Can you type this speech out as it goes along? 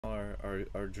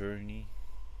our journey.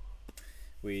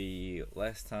 We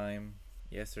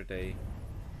yesterday,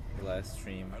 the last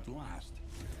stream, At last,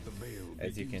 the veil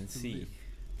as you can begins to see lift.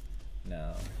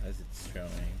 now, as it's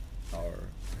showing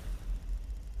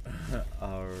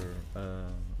our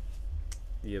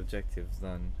the objectives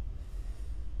done.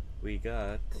 We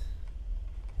got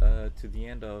to the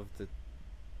end of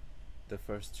the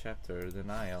first chapter, the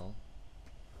Nile,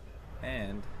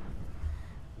 and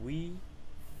we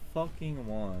fucking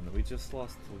won. We just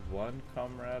lost one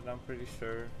comrade, I'm pretty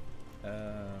sure,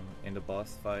 in the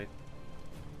boss fight.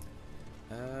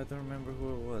 I don't remember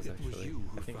who it was actually.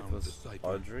 I think it was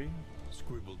Audrey,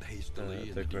 Scribbled hastily in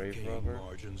the the grave decaying robber.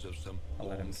 margins of some I'll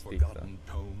let him long speak, forgotten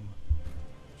tome.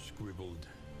 Scribbled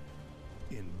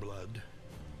in blood.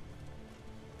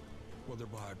 Whether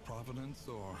by providence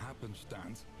or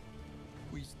happenstance,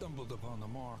 we stumbled upon the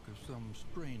mark of some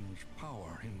strange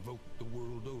power invoked the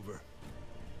world over,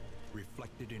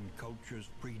 reflected in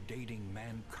cultures predating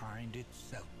mankind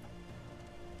itself.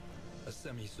 A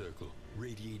semicircle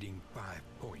radiating 5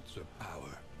 points of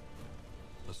power.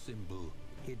 A symbol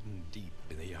hidden deep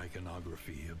in the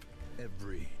iconography of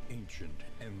every ancient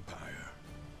empire.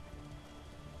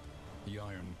 The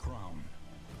Iron Crown,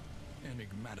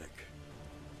 enigmatic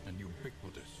and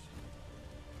ubiquitous.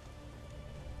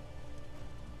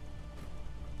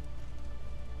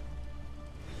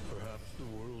 Perhaps the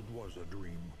world was a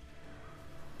dream.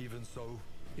 Even so,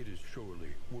 it is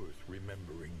surely worth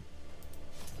remembering.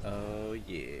 Oh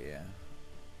yeah.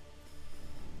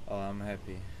 Oh, I'm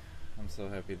happy. I'm so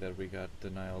happy that we got the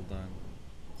Nile done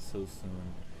so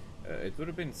soon. It would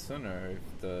have been sooner if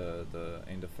the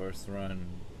in the first run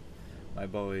my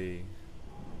boy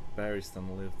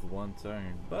Barristan lived one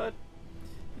turn, but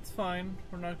it's fine.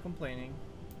 We're not complaining.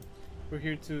 We're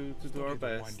here to do our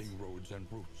best. Winding roads and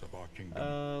routes of our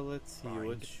kingdom. Let's see.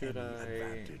 What should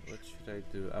I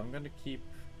do? I'm gonna keep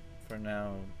for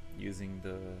now using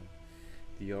the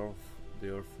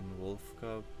orphan wolf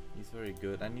cub. He's very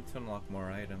good. I need to unlock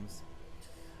more items.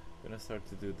 Gonna start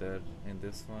to do that in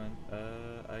this one.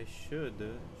 I should.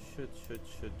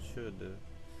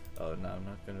 Oh no, I'm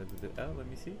not gonna do that. Oh, let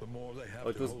me see. The more they have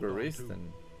it was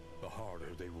Barristan. The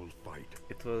harder they will fight.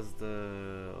 It was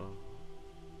the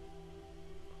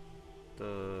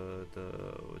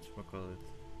whatchamacallit.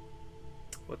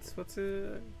 What's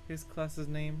his class's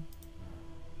name?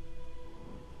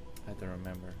 I don't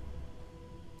remember.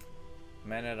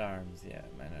 Man at Arms, yeah,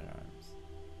 Man at Arms.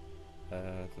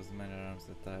 It was Man at Arms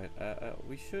that died.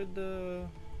 We should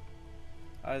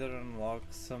either unlock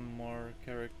some more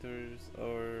characters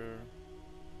or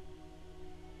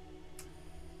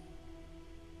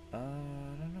I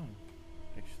don't know.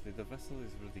 Actually, the Vessel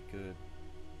is really good.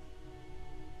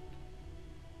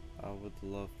 I would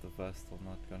love the Vestal,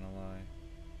 not gonna lie.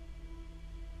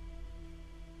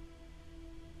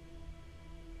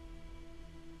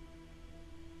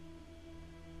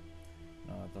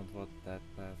 No, I don't want that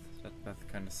path. That path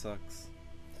kinda sucks.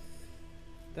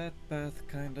 That path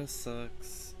kinda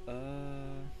sucks.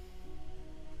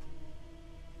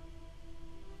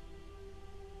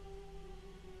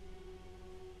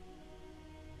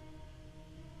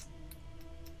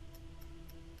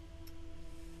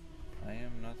 I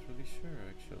am not really sure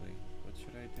actually. What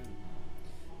should I do?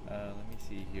 Let me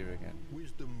see here again.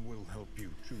 Wisdom will help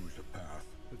you choose a path.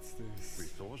 What's this?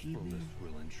 Resourcefulness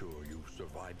will ensure you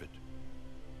survive it.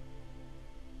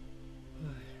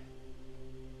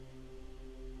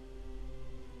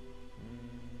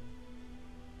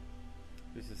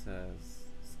 This just has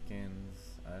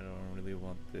skins. I don't really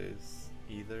want this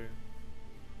either.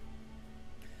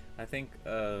 I think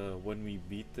when we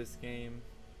beat this game,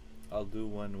 I'll do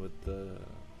one with the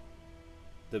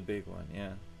big one,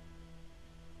 yeah.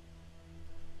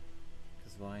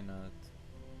 Cause why not?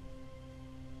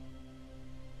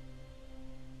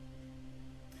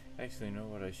 Actually, you know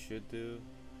what I should do?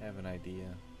 I have an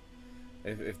idea.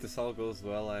 If this all goes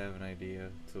well, I have an idea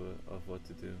of what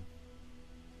to do.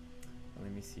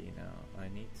 Let me see now. I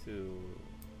need to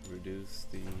reduce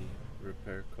the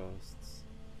repair costs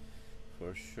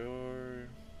for sure.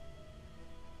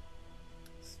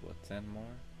 It's what, 10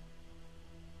 more?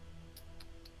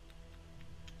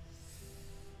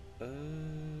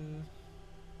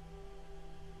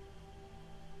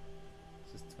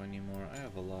 Just 20 more. I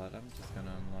have a lot. I'm just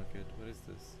gonna unlock it. What is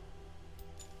this?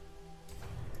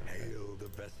 Hail the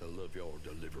vessel of your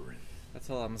deliverance. That's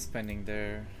all I'm spending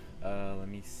there. Let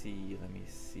me see.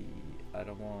 I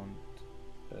don't want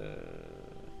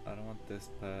this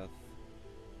path.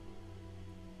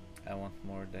 I want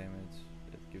more damage.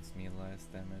 It gives me less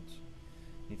damage.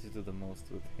 Need to do the most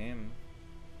with him.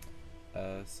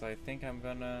 So I think I'm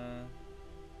gonna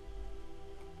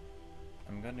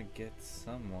I'm gonna get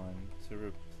someone to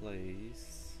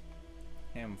replace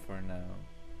him for now,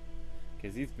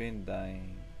 cause he's been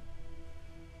dying.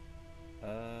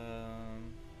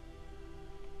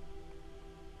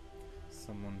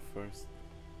 Someone first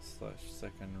 /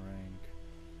 second rank.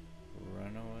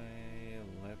 Runaway,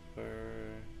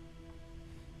 leper.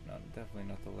 No, definitely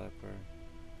not the leper.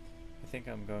 I think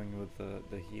I'm going with the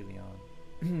Helion.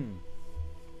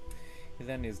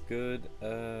 Helion is good.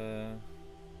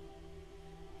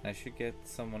 I should get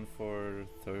someone for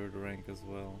 3rd rank as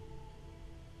well.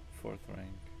 4th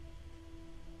rank.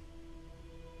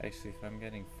 Actually, if I'm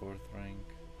getting 4th rank,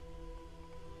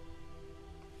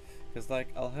 cause like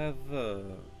I'll have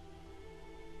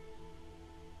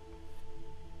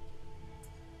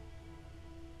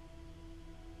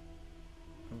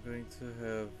I'm going to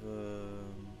have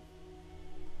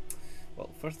well,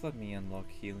 first let me unlock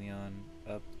Helion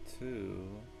up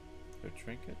to her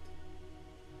trinket.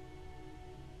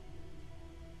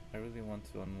 I really want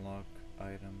to unlock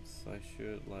items, so I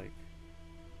should like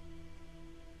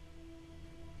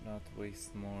not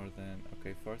waste more than,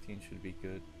 okay, 14 should be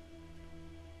good.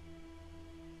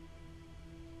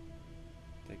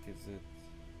 That gives it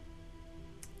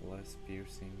less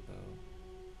piercing though.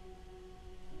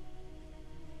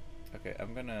 Okay,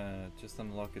 I'm gonna just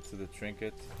unlock it to the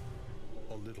trinket.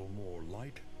 A little more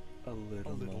light, A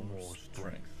little more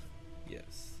strength.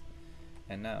 Yes.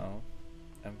 And now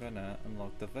I'm gonna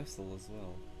unlock the vessel as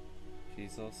well.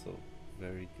 She's also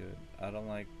very good. I don't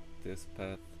like this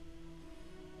path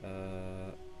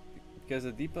because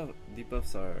the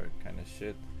debuffs are kind of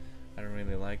shit. I don't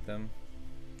really like them.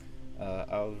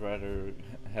 I would rather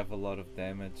have a lot of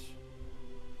damage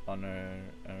on her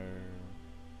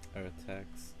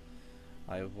attacks.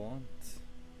 I want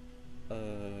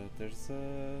there's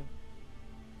a,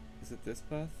 is it this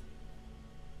path?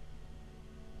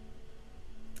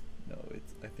 No,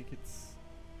 I think it's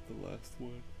the last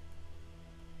one.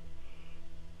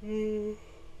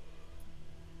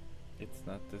 It's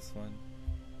not this one.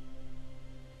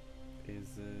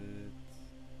 Is it?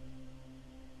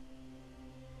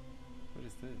 What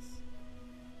is this?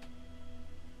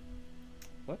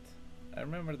 What? I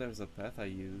remember there was a path I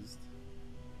used.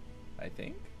 I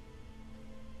think?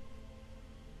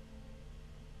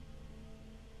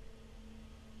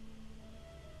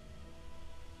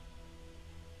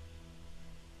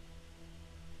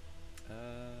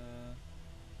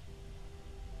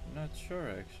 I'm not sure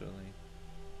actually.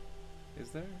 Is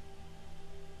there?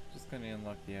 Just gonna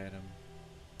unlock the item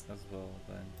as well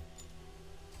then.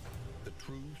 the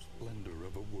true splendor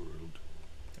of a world.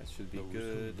 That should be Those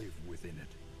good. who live within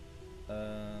it.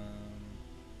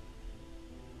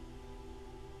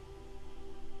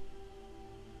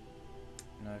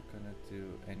 Not gonna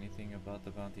do anything about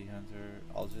the bounty hunter.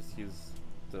 I'll just use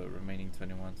the remaining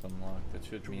 21 to unlock. That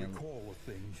should To be recall a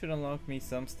thing should unlock me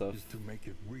some stuff. is to make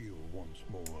it real once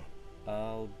more.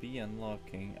 I'll be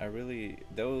unlocking. I really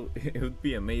though it would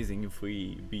be amazing if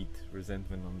we beat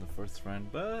Resentment on the first run,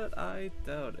 but I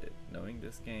doubt it. Knowing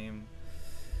this game,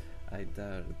 I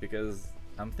doubt it because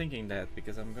I'm thinking that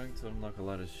because I'm going to unlock a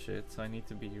lot of shit, so I need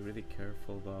to be really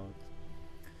careful about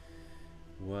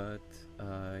what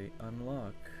I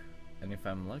unlock. And if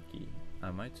I'm lucky,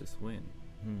 I might just win.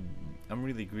 I'm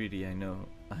really greedy, I know.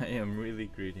 I am really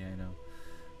greedy, I know.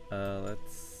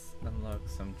 Let's unlock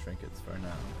some trinkets for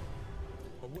now.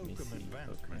 A welcome see,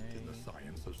 advancement in the okay.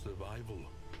 science of survival.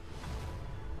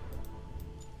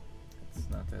 It's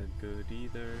not that good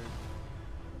either.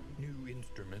 New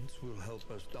instruments will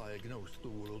help us diagnose the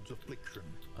world's affliction.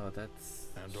 Oh, that's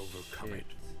And overcome shit. it.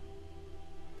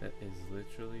 That is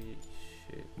literally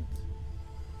shit.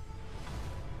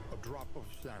 A drop of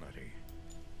sanity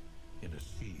in a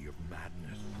sea of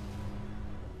madness.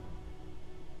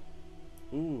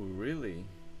 Ooh, really?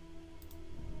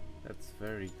 That's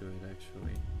very good,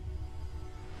 actually.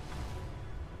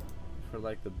 For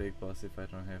like the big boss, if I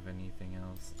don't have anything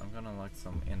else, I'm gonna unlock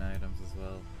some in items as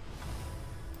well.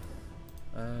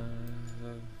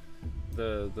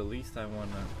 The least I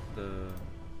wanna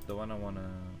the one I wanna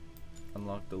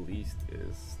unlock the least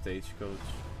is Stagecoach,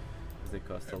 because they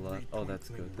cost a lot. Every Oh, that's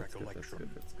good. twinkling That's good. That's recollection good.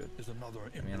 That's good. Is another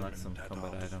Let me unlock some implement at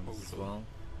combat our items as disposal. well.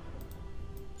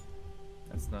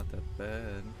 That's not that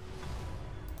bad.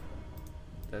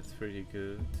 That's pretty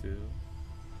good too.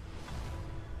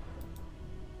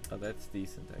 Oh, that's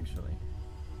decent actually.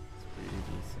 It's pretty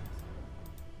decent.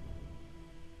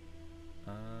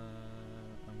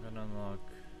 I'm gonna unlock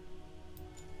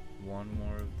one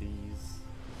more of these.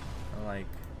 I like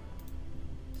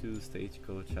 2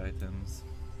 Stagecoach items.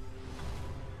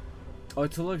 Oh,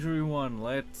 it's a luxury one.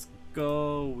 Let's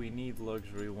go. We need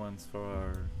luxury ones for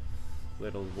our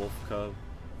little wolf cub.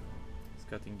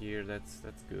 Scouting gear, that's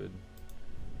good.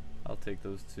 I'll take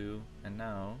those two. And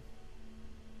now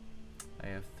I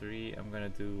have 3. I'm gonna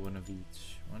do one of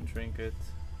each. One trinket.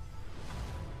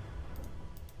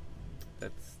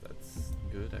 That's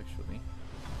good actually.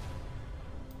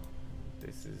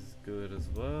 This is good as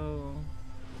well.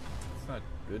 It's not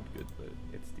good, but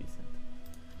it's decent.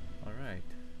 Alright.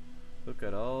 Look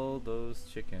at all those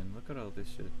chicken. Look at all this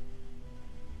shit.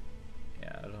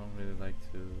 Yeah, I don't really like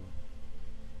to...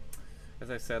 As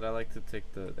I said, I like to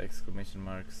take the exclamation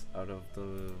marks out of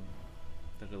the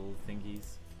little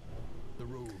thingies. The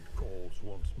road calls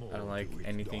once more. I don't like to its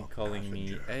anything dark calling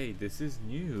me, passenger. hey, this is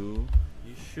new.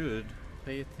 You should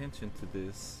pay attention to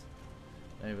this.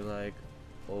 And I'd be like,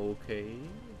 okay,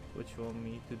 what you want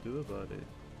me to do about it?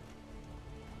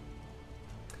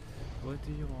 What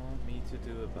do you want me to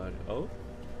do about it? Oh?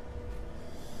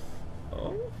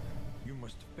 Oh? You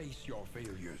must face your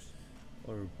failures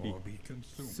Or or be consumed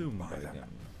consumed by by them. them.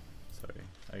 Sorry,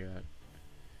 I got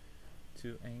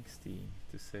too angsty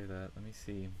to say that. Let me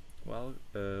see. Well,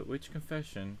 which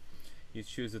confession you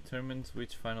choose determines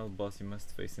which final boss you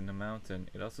must face in the mountain.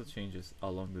 It also changes how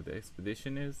long the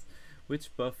expedition is,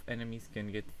 which buff enemies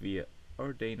can get via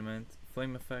ordainment,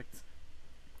 flame effects,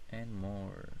 and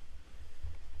more.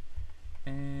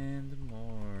 And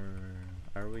more.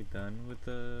 Are we done with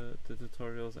the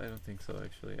tutorials? I don't think so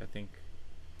actually. I think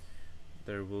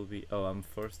there will be... Oh, I'm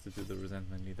forced to do the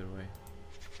resentment either way.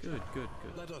 Good, good,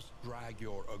 good. Let us drag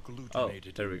your agglutinated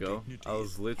Oh, there we go. indignities I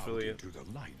was literally... out into the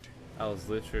light. I was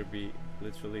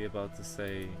literally about to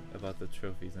say about the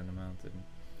trophies in the mountain.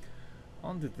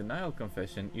 On the denial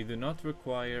confession, you do not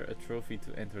require a trophy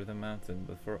to enter the mountain,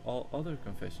 but for all other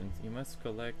confessions, you must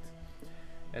collect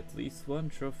at least 1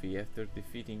 trophy after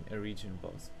defeating a region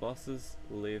boss. Bosses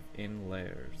live in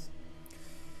lairs.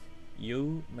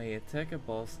 You may attack a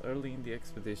boss early in the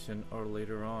expedition or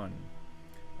later on.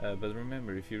 But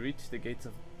remember, if you reach the gates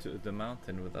of the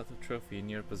mountain without a trophy in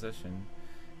your possession,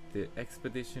 the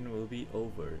expedition will be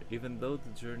over. Even though the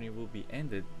journey will be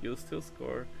ended, you'll still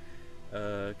score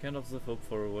candles of hope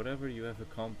for whatever you have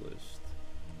accomplished.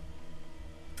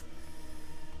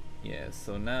 Yeah,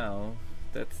 so now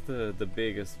that's the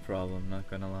biggest problem, not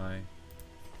gonna lie,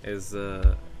 is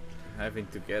having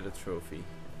to get a trophy.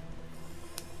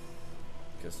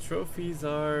 Because trophies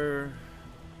are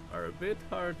a bit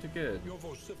hard to get. Your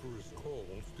vociferous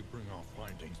calls to bring our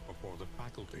findings before the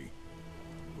faculty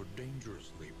were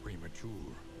dangerously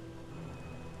premature.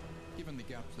 Given the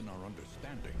gaps in our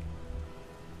understanding,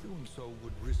 doing so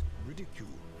would risk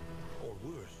ridicule, or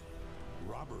worse,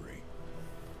 robbery.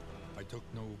 I took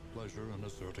no pleasure in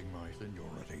asserting my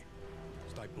seniority,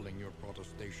 stifling your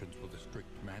protestations with a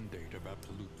strict mandate of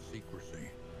absolute secrecy.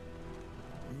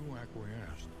 You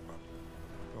acquiesced, but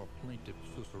your plaintive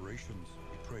susurrations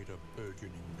betrayed a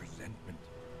burgeoning resentment.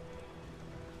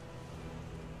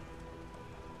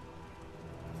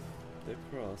 The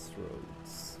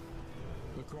crossroads.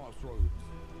 The crossroads.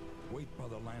 Wait by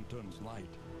the lantern's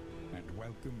light, and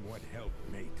welcome what help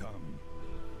may come.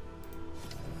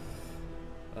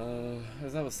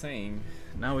 As I was saying,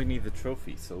 now we need the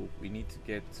trophy, so we need to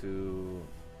get to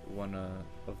one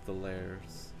of the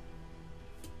lairs.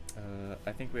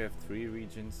 I think we have 3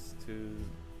 regions to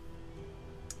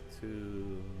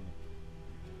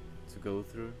go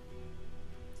through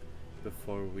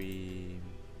before we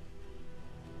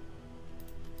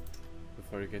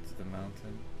get to the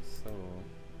mountain. So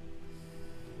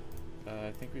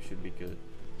I think we should be good.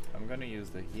 I'm gonna use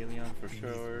the Helion for Beneath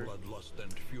sure. bloodlust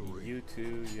and fury, You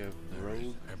two, you have there is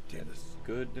Rogue. emptiness That's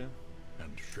good.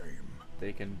 and shame.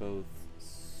 They can both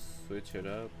switch it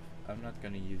up. I'm not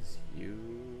gonna use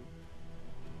you.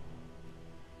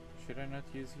 Should I not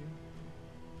use you?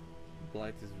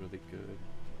 Blight is really good.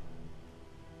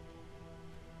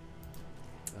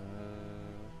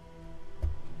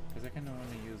 Cause I kinda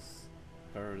wanna use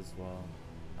her as well.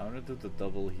 I wanna do the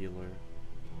double healer,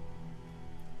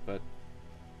 but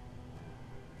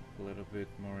a little bit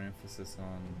more emphasis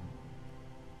on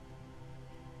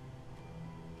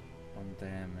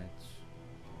damage.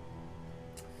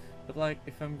 But like,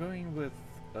 if I'm going with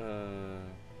the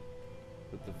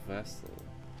vessel,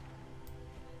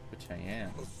 which I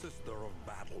am, A sister of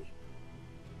battle,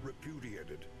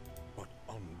 repudiated but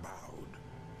unbowed.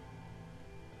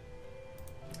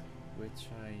 which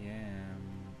I am,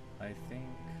 I think,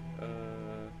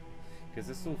 because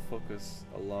this will focus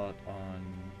a lot on.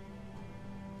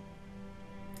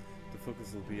 The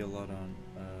focus will be a lot on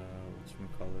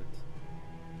whatchamacallit,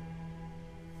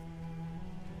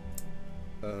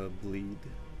 bleed,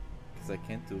 because I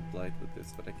can't do blight with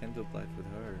this, but I can do blight with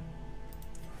her.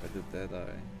 I do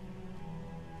Deadeye.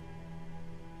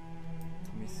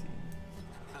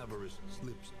 adventurous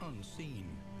slips unseen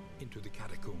into the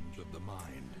catacombs of the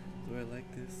mind. Do I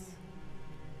like this?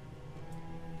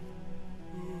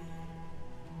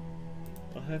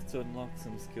 I'll have to unlock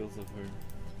some skills of her.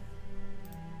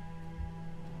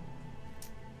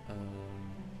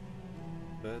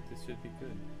 But it should be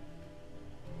good.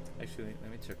 Actually,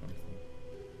 let me check one thing.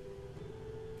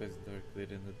 Face dark,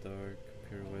 lit in the dark,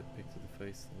 pirouette, pick to the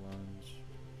face, lunge.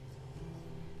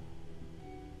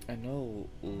 I know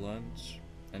lunge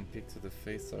and pick to the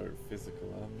face are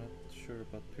physical. I'm not sure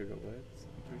about pirouettes.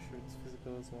 I'm pretty sure it's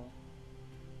physical as well.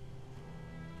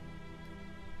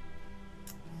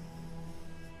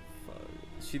 Fuck.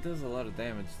 She does a lot of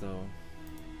damage though.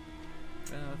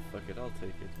 Ah, fuck it, I'll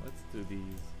take it. Let's do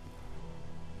these.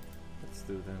 Let's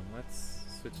do them. Let's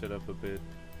switch it up a bit.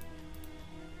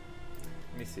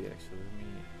 Let me see actually, let me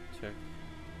check.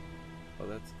 Oh,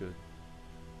 that's good.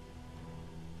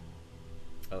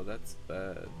 Oh, that's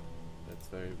bad. That's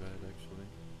very bad actually.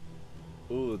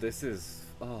 Ooh, this is...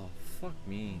 oh, fuck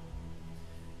me.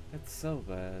 That's so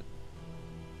bad.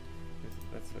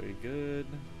 That's very good.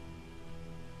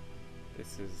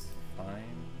 This is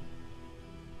fine.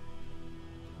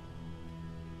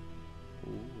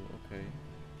 Ooh, okay.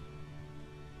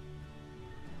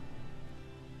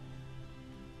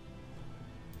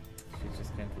 She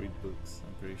just can't read books,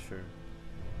 I'm pretty sure.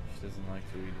 She doesn't like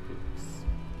to read books.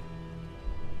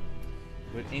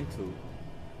 We're into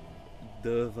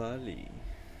the valley.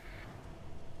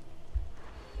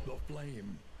 The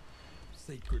flame,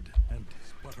 sacred and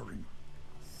sputtering.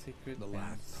 Sacred The and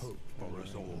last hope for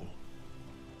us all.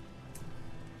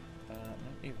 I'm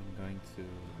not even going to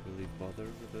really bother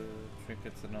with the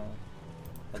trinkets and all.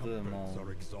 I'll do them all Comforts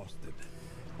are exhausted.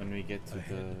 when we get to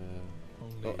Ahead, the...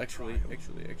 Only oh, actually, trial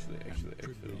and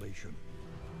tribulation.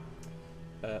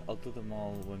 I'll do them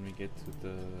all when we get to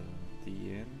the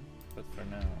inn. But for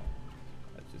now,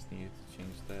 I just needed to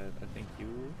change that. I think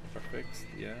you are fixed,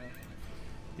 yeah.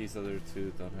 These other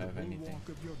two don't have anything.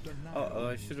 Oh,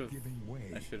 I should have.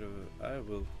 I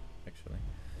will actually.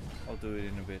 I'll do it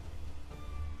in a bit.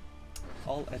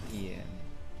 All at the end.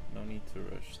 No need to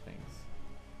rush things.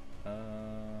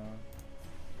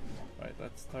 Right,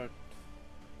 let's start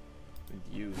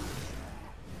with you.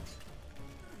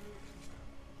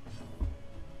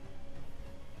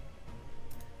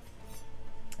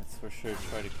 Let's for sure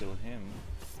try to kill him.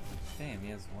 Damn, he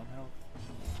has 1 health.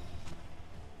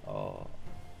 Oh.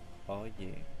 Oh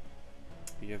yeah.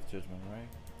 You have judgment, right?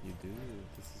 You do.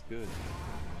 This is good.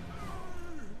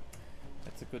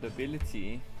 That's a good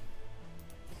ability.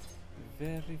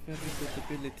 Very, very good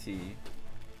ability.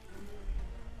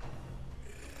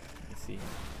 Let me see.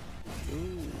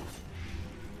 Ooh.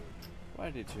 Why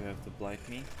did you have to blight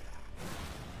me?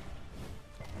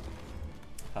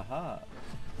 Haha.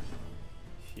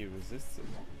 She resisted.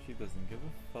 She doesn't give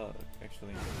a fuck.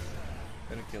 Actually,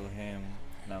 gonna kill him.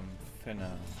 And I'm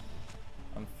finna.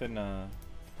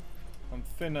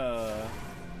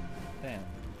 Damn,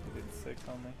 did it sick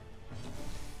on me?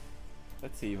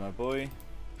 Let's see, my boy.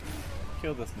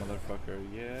 Kill this motherfucker.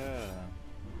 Yeah.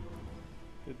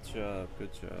 Good job.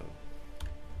 Good job.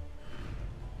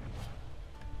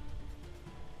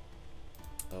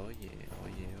 Oh yeah. Oh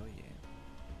yeah. Oh yeah.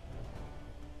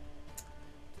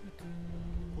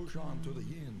 Push on to the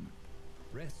inn.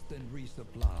 Rest and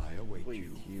resupply await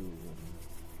you.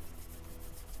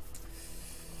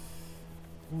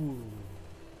 Ooh.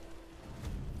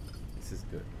 This is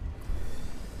good.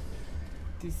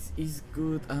 This is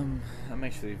good. I'm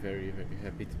actually very, very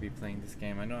happy to be playing this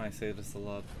game. I know I say this a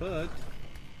lot, but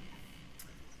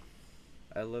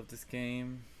I love this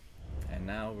game. And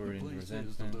now we're in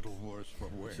Resentment,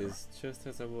 which is just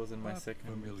as I was in my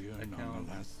second account.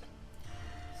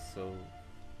 So,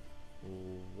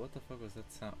 what the fuck was that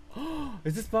sound?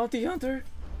 Is this Bounty Hunter?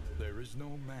 There is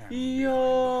no man.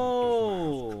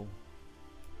 Yo!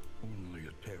 Only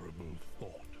a terrible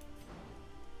thought.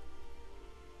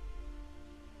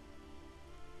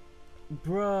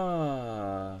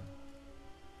 Bruh.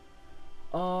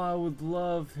 Oh, I would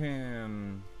love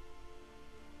him.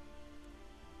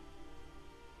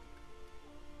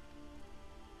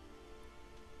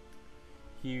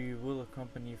 He will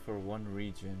accompany for one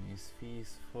region. His fee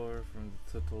is 4 from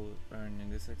the total earned in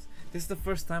this. This is the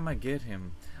first time I get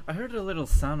him. I heard a little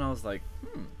sound. I was like,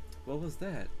 what was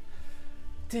that?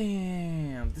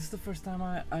 Damn, this is the first time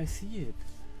I see it.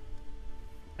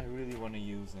 I really want to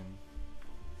use him.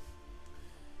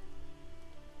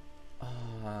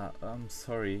 I'm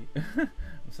sorry. I'm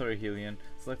sorry, Helion.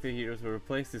 Select the hero to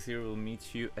replace. This hero will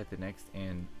meet you at the next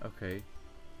end. Okay.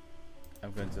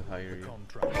 I'm going to hire you.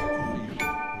 With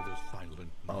a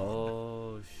silent nod.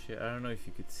 Oh shit, I don't know if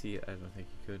you could see it. I don't think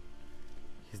you could.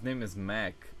 His name is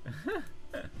Mac.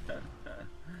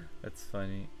 That's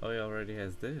funny. Oh, he already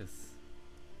has this.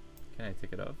 Can I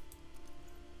take it off?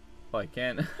 Oh, I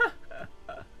can.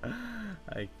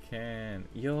 I can.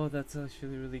 Yo, that's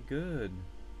actually really good.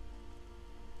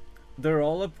 They're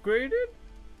all upgraded?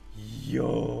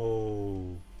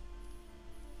 Yo.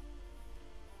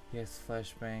 Yes,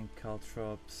 flashbang,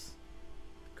 caltrops,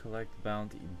 collect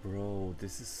bounty. Bro,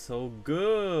 this is so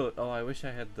good. Oh, I wish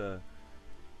I had the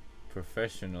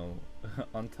professional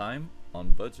on time,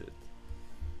 on budget.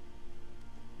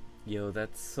 Yo,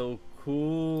 that's so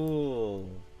cool.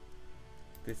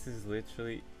 This is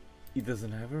literally... It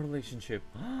doesn't have a relationship.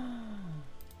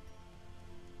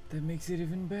 That makes it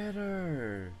even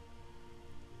better.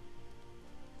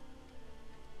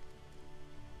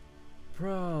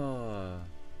 Bruh.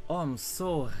 Oh, I'm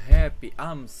so happy.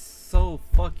 I'm so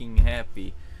fucking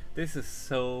happy. This is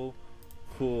so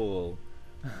cool.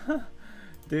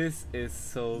 This is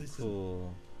so Listen.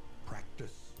 cool.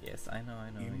 Practice. Yes, I know.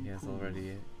 He has Improve.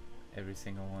 already every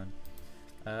single one.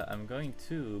 I'm going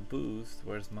to boost.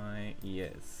 Where's my...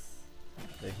 Yes.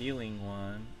 The healing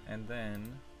one. And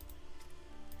then...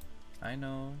 I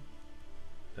know.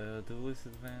 Duelist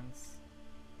Advance.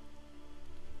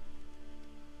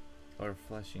 Or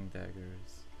Flashing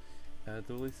Daggers.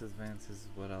 Duelist Advance is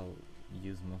what I'll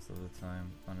use most of the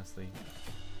time, honestly.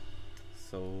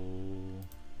 So...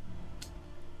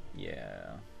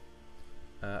 Yeah.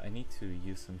 I need to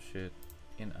use some shit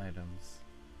in items.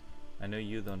 I know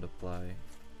you don't apply.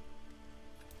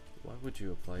 Why would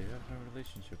you apply? You have no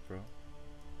relationship, bro.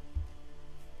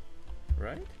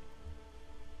 Right?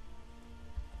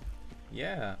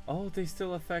 Yeah. Oh, they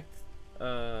still affect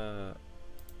Helion.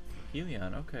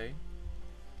 Okay.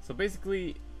 So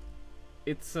basically,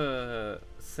 it's a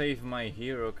save my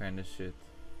hero kind of shit.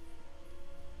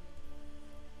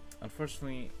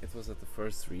 Unfortunately, it was at the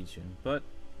first region, but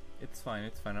it's fine.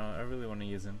 It's fine. I really want to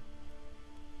use him.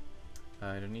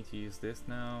 I don't need to use this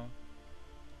now.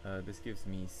 This gives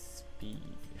me speed.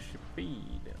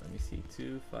 Speed. Let me see.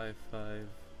 2, 5, 5.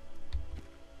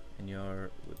 And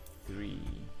you're with 3.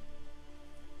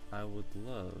 I would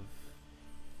love.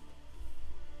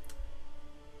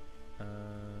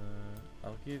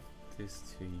 I'll give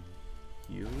this to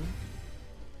you.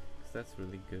 'Cause that's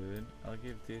really good. I'll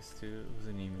give this to. Who's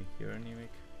anemic? You're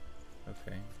anemic?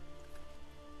 Okay.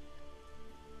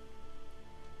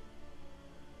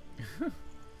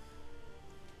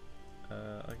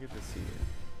 I'll give this to you.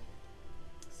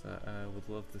 So I would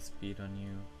love the speed on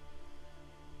you.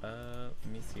 Let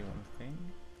me see one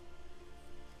thing.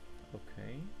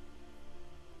 Okay.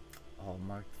 Oh,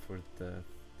 marked for death.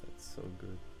 That's so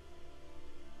good.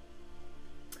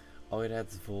 Oh, it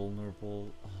adds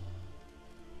vulnerable. Oh,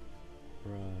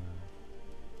 bruh.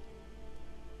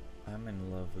 I'm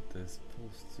in love with this.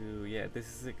 Pulse 2. Yeah, this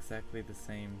is exactly the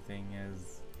same thing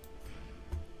as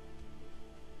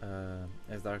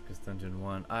Darkest Dungeon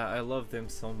 1. I loved him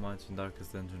so much in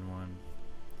Darkest Dungeon 1.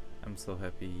 I'm so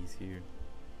happy he's here.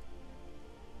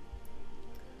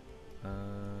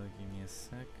 Give me a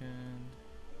second.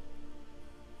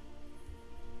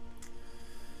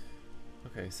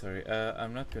 Okay, sorry.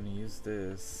 I'm not gonna use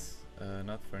this.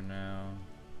 Not for now.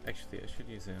 Actually, I should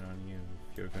use it on you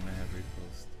if you're gonna have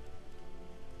repost.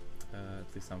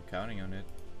 At least I'm counting on it.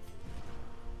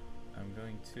 I'm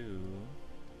going to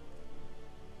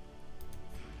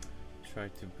try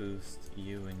to boost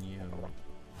you and you.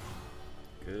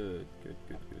 Good.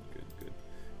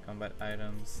 Combat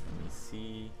items, let me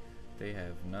see. They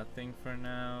have nothing for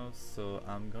now, so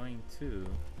I'm going to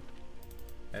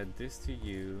add this to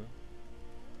you.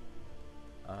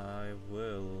 I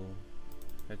will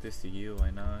add this to you,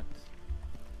 why not?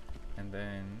 And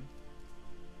then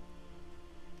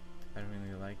I don't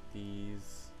really like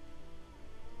these.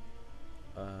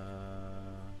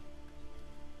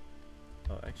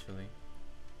 Oh, actually,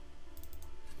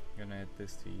 I'm gonna add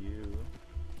this to you.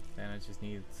 Then I just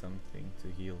need something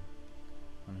to heal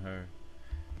on her.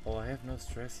 Oh, I have no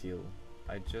stress heal.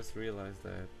 I just realized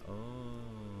that.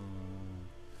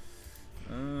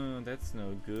 Oh, that's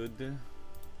no good.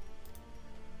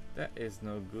 That is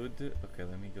no good. Okay,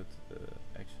 let me go to the.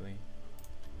 Actually,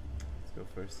 let's go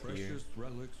first here. Precious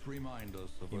relics remind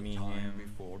us of Give a me time him.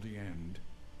 before the end.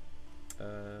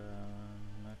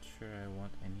 Not sure I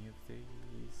want any of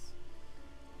these.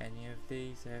 Any of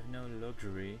these? I have no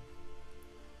luxury.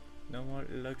 No more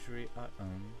luxury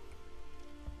item.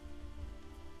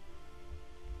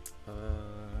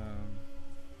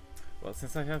 Well,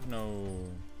 since I have no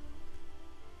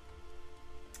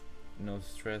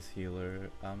stress healer,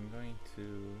 I'm going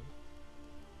to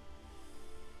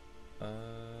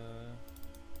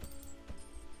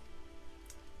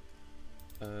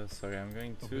Sorry, I'm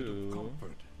going A bit of to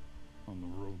comfort on the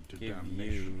road to give you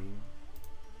damnation.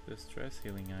 the stress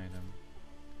healing item.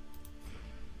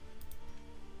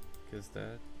 Because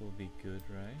that will be good,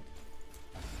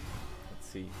 right? Let's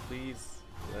see, please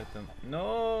let them.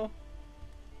 No!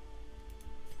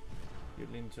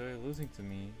 You'll enjoy losing to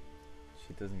me.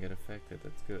 She doesn't get affected,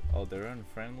 that's good. Oh, they're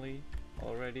unfriendly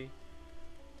already?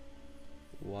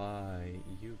 Why,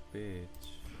 you bitch.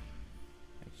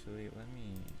 Actually, let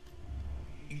me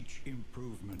Each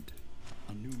improvement,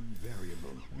 a new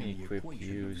variable Let me in the equip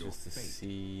equation you of your just to fate.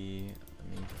 see. Let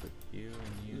me equip you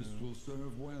and you. This will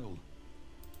serve well.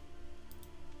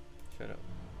 Shut up.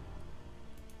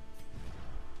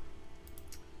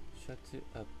 Shut it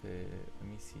up. Let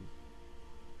me see.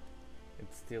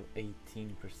 It's still 18%.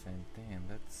 Damn,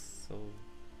 that's so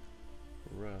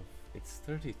rough. It's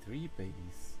 33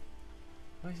 base.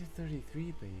 Why is it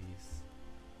 33 base?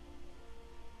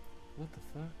 What the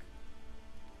fuck?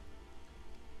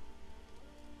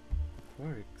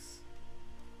 Quirks.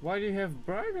 Why do you have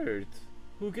Braggart?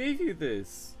 Who gave you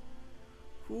this?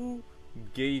 Who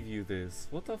gave you this?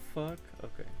 What the fuck?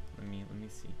 Okay, let me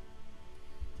see.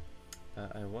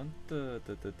 I want the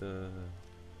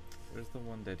where's the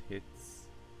one that hits?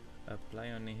 Apply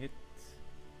on a hit.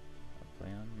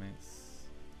 Apply on miss.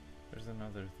 There's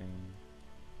another thing.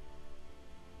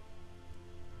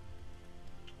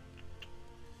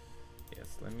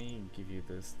 Yes, let me give you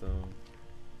this though.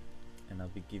 And I'll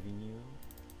be giving you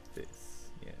this.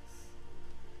 Yes.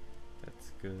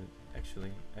 That's good.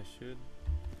 Actually, I should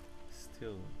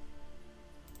still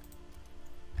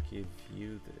give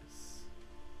you this.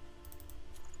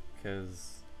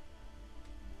 Because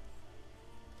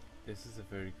this is a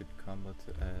very good combo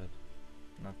to add.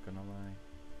 Not gonna lie.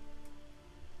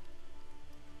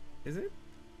 Is it?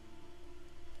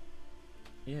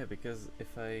 Yeah, because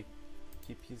if I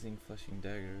keep using flashing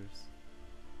daggers,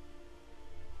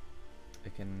 I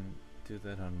can do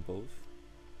that on both.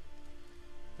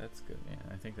 That's good, yeah,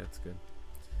 I think that's good.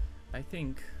 I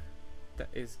think that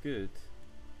is good.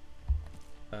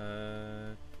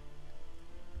 Is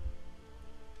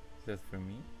that for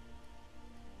me?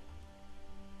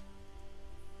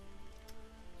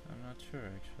 I'm not sure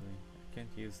actually. I can't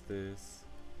use this.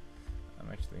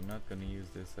 I'm actually not gonna use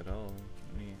this at all.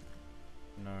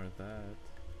 Nor that.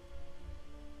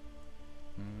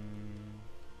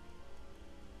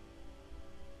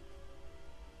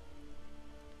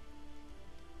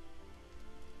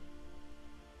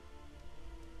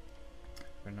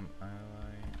 Random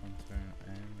ally on turn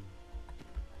N.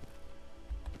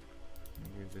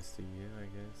 Give this to you, I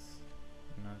guess.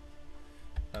 Not.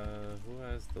 Who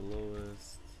has the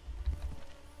lowest?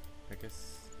 I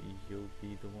guess you'll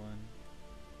be the one.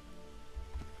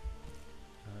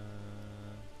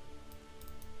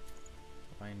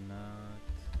 Why not?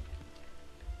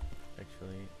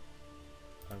 Actually,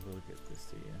 I will give this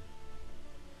to you.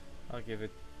 I'll give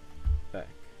it back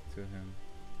to him.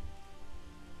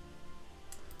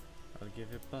 I'll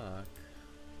give it back.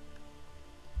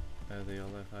 They all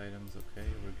have items. Okay,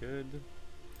 we're good.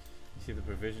 You see the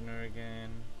provisioner again.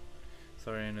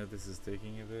 Sorry, I know this is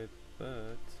taking a bit,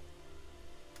 but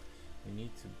we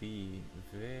need to be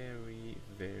very,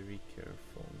 very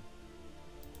careful.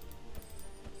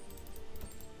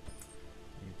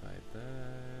 Let me buy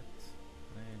that.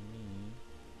 Let me.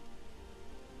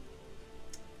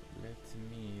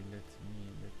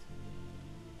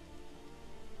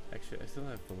 Actually, I still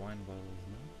have the wine bottles,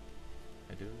 no?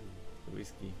 I do. The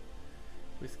whiskey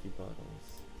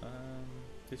bottles.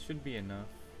 This should be enough.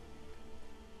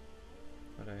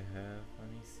 What I have. Let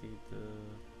me see the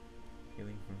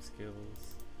healing from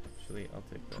skills. Actually, I'll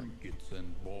take that. Trinkets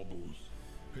and baubles,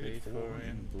 Paid for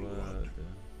in blood.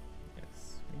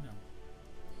 Yes, we know.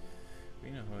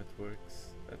 We know how it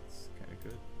works. That's kind of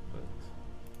good, but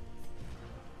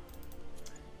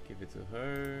give it to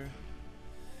her.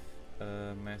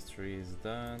 Mastery is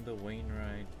done. The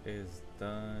Wainwright is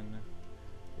done.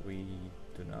 We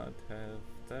do not have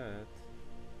that.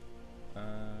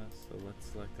 So let's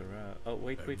select a route. Oh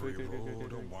wait. Every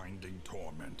road a winding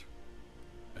torment.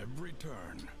 Every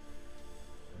turn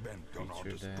bent on our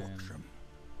Creature den. destruction.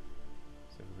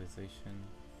 Civilization.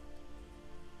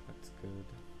 That's good.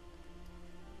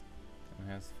 And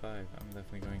has 5. I'm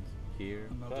definitely going here,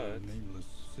 Another but nameless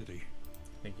city.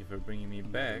 thank you for bringing me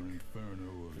Another back. inferno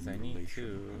of Because I need mutilation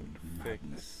to and fix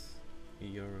madness.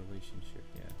 your relationship,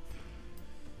 yeah.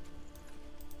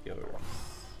 Yours.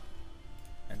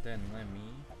 And then let me.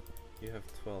 You have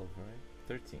 12, right?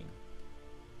 13.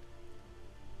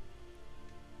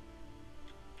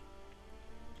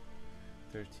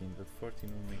 But 14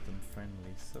 will make them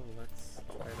friendly, so let's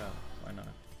try it out. Why not?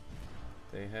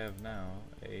 They have now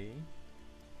a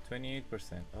 28%.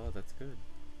 Oh, that's good.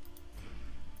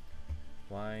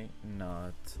 Why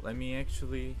not? Let me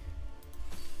actually...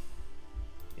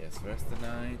 Yes, rest the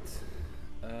night.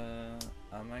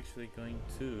 I'm actually going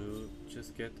to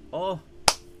just get... Oh!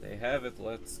 They have it,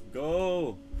 let's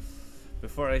go!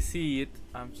 Before I see it,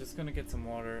 I'm just gonna get some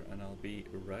water and I'll be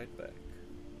right back.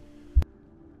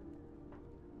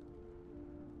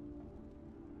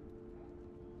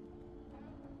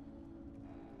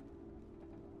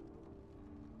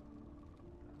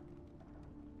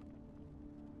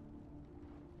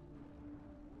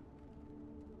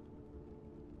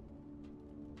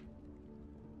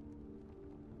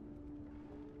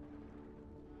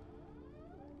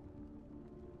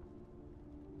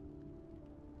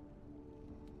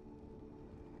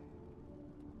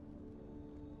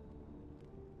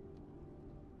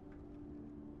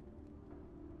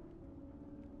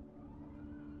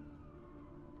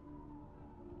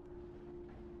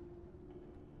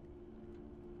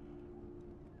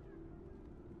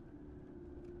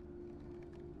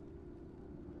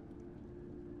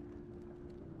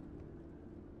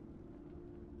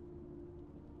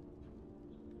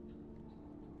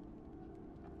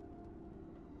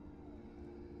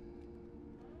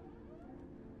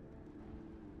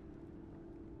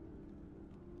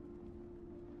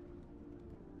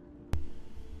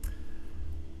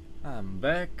 I'm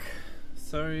back.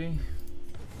 Sorry,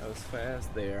 I was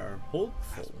fast. They are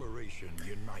hopeful. Aspiration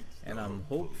unites And the I'm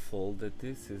hopeful. hopeful that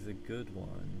this is a good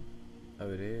one.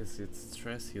 Oh, it is. It's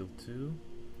stress heal too.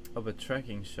 Oh, but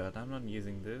tracking shot. I'm not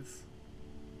using this.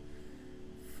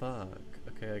 Fuck.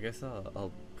 Okay, I guess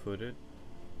I'll put it.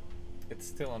 It's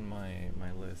still on my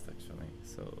list actually,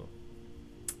 so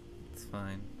it's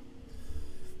fine.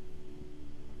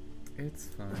 It's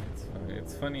fine. It's fine.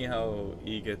 It's funny how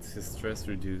he gets his stress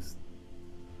reduced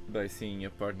by seeing a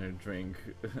partner drink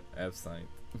absinthe.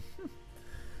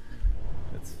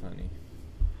 That's funny.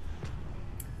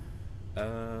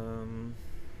 I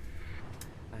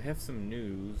have some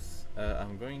news.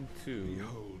 I'm going to...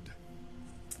 Behold,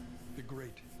 the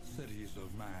great cities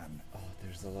of man Oh,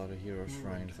 there's a lot of hero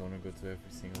shrines. I want to go to every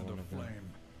single and one of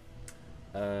aflame.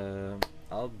 them.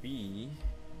 I'll be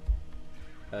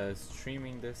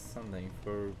streaming this Sunday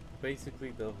for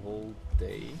basically the whole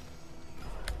day.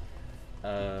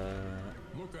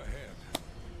 Look ahead.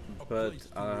 A But place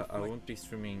to I reflect. won't be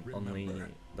streaming only remember,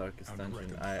 Darkest and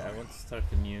Dungeon. I reconcile. want to start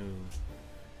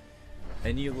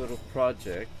a new little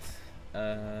project.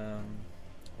 Why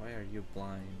are you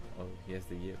blind? Oh, he has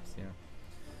the yips, yeah.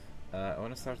 I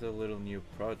want to start a little new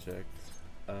project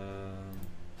to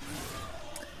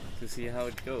see how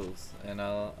it goes, and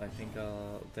I think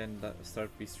I'll then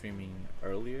start be streaming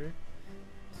earlier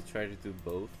to try to do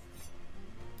both.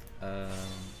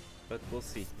 But we'll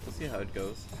see how it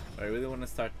goes. I really want to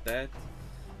start that.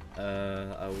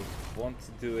 I would want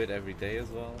to do it every day as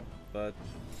well, but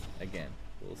again,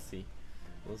 we'll see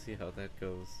how that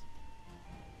goes.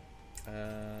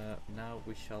 Now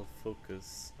we shall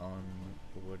focus on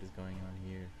what is going on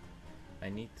here. I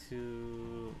need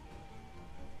to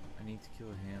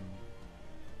kill him.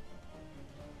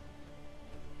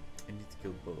 I need to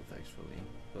kill both actually,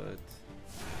 but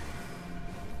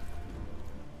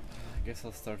I guess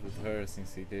I'll start with her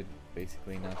since he did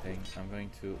basically nothing. I'm going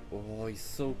to... Oh, he's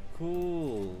so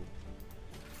cool!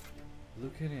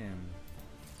 Look at him.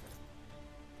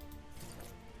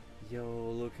 Yo,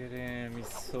 look at him.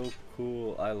 He's so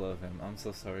cool. I love him. I'm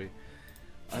so sorry.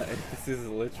 This is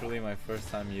literally my first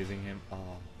time using him. Oh,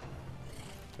 I'm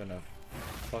gonna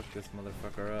fuck this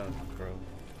motherfucker up, bro.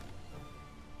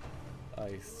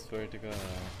 I swear to God.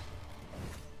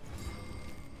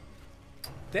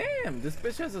 Damn, this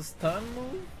bitch has a stun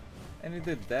move? And it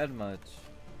did that much.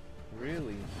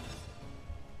 Really?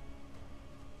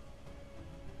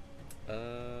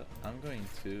 I'm going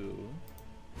to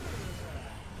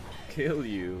kill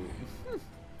you.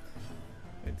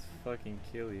 It's fucking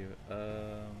kill you.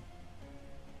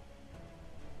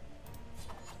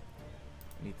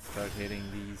 Need to start hitting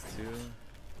these too.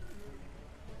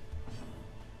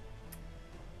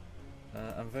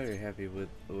 I'm very happy with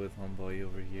Homeboy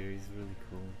over here. He's really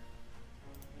cool.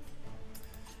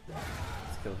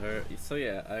 Let's kill her. So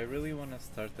yeah, I really want to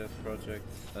start that project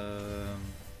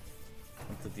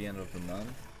until the end of the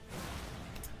month.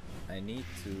 I need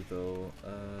to though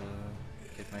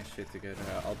get my shit together.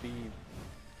 I'll be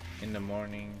in the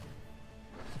morning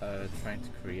trying to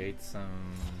create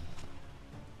some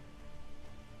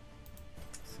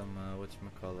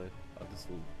whatchamacallit. Oh, this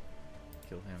will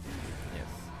kill him.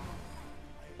 Yes.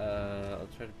 I'll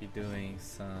try to be doing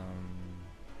some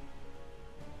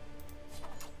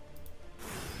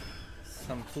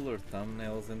some cooler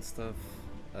thumbnails and stuff,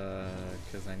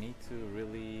 because I need to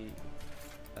really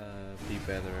be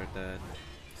better at that.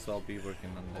 So I'll be working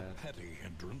on that. A petty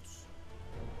hindrance.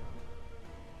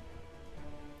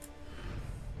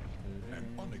 An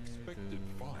unexpected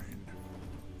find.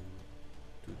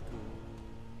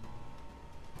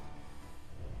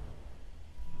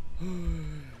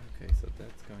 Okay, so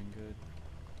that's going good.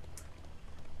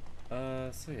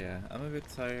 So yeah, I'm a bit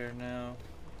tired now.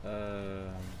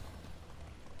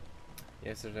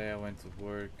 Yesterday I went to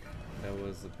work. That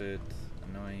was a bit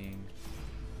annoying.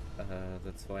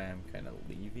 That's why I'm kind of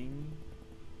leaving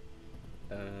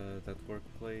that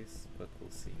workplace, but we'll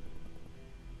see.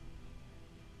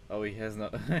 Oh, he has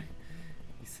no.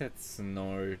 He said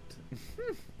snort.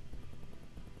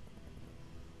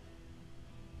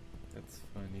 That's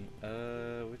funny.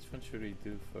 Which one should we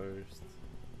do first?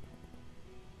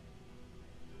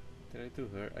 Did I do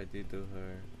her? I did do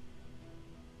her.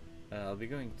 I'll be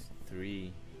going to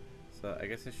 3. So I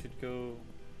guess I should go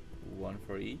 1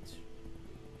 for each.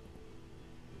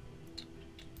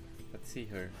 Let's see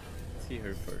her. Let's see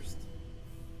her first.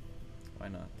 Why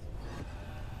not?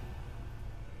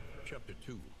 Chapter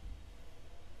 2.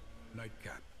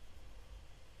 Nightcap.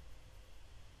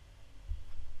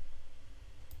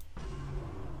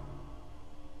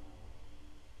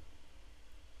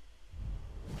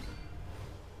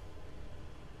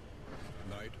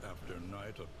 Night after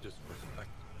night of disrespect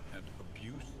and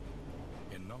abuse,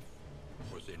 enough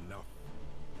was enough.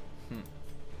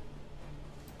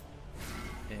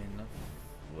 Enough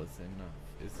was enough.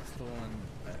 Is this the one?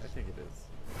 I think it is.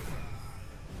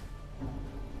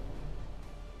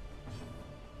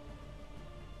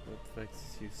 What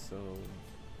vexes you so?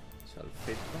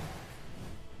 Salfetto?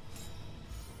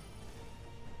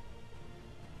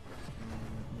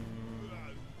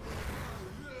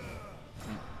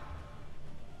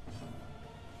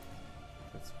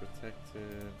 That's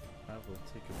protected. I will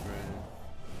take a breath.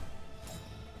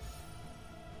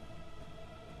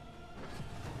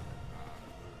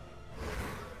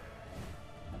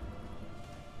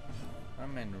 My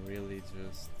man really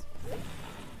just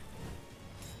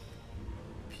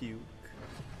puke.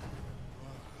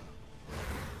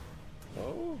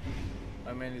 Oh,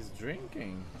 my man is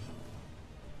drinking.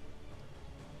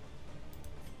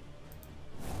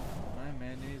 My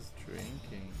man is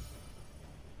drinking.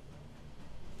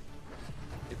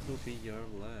 It will be your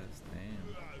last,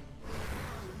 damn.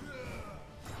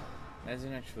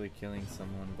 Imagine actually killing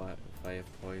someone via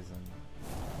poison.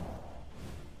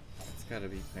 It's gotta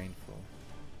be painful.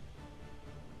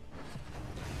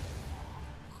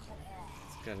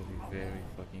 It's gotta be very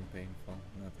fucking painful,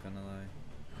 not gonna lie.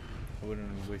 I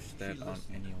wouldn't wish that on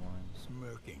anyone.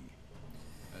 Smirking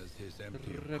as his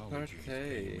empty Repartee. apologies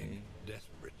came in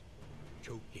desperate,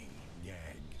 choking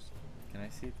gags. Can I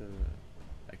see the...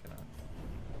 I cannot.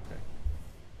 Okay.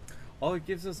 Oh, it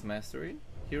gives us mastery?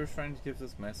 Hero Shrine gives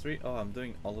us mastery? Oh, I'm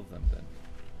doing all of them then.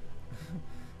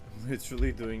 I'm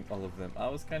literally doing all of them. I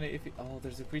was kinda iffy. Oh,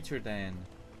 there's a creature Dan.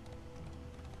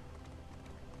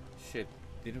 Shit.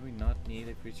 Did we not need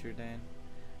a creature Dan?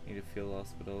 Need a field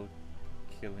hospital,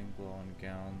 killing blow on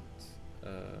Gaunt,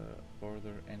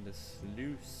 order, and the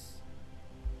sluice.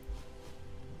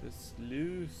 The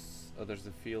sluice. Oh, there's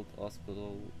a field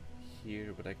hospital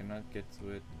here, but I cannot get to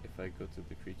it if I go to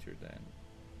the creature Den.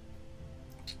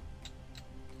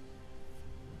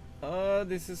 Oh,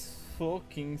 this is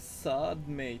fucking sad,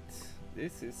 mate.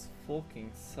 This is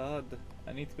fucking sad.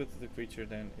 I need to go to the creature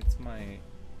Den. It's my...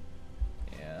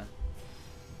 yeah.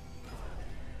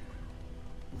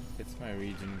 It's my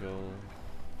region goal.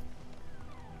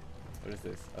 What is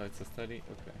this? Oh, it's a study?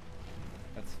 Okay.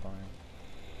 That's fine.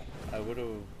 I would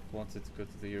have wanted to go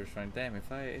to the Hero Shrine. Damn,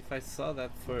 if I saw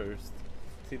that first...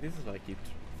 See, this is what I keep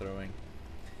throwing.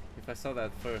 If I saw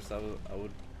that first, I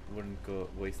wouldn't go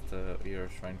waste the Hero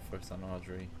Shrine first on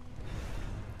Audrey.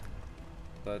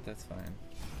 But that's fine.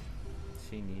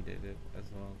 She needed it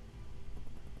as well.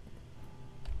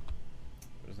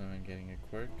 There's no one getting a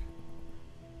quirk.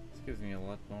 This gives me a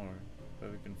lot more.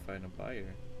 But we can find a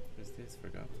buyer. What is this?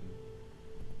 Forgotten.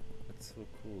 That's so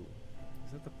cool.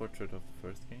 Is that the portrait of the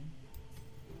first game?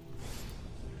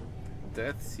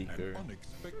 Death Seeker. An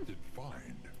unexpected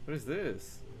find. What is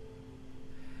this?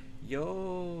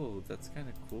 Yo, that's kind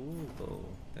of cool though.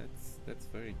 That's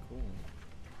very cool.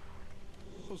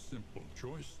 A simple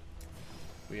choice.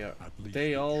 We are. At least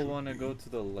They it all should want to be. go to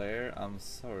the lair. I'm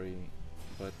sorry,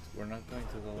 but we're not going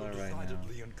to the lair right now.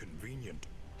 Decidedly inconvenient.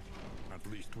 At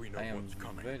least we know I am what's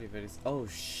coming. very. Oh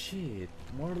shit!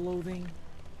 More loading.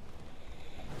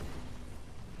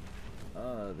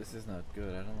 This is not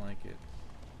good. I don't like it.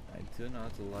 I do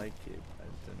not like it. I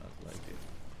do not like it.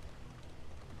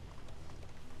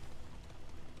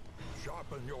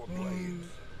 Sharpen your blades,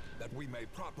 that we may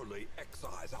properly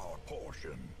excise our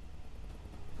portion.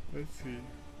 Let's see.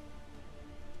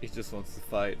 He just wants to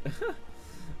fight.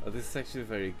 Oh, this is actually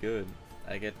very good.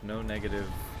 I get no negative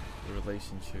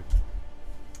relationship.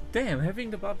 Damn, having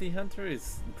the bounty hunter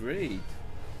is great.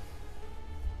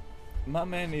 My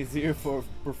man is here for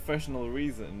professional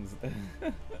reasons.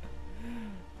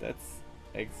 That's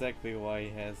exactly why he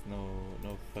has no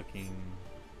fucking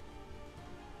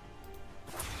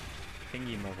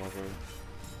thingy motherfucker.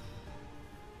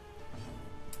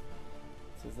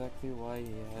 It's exactly why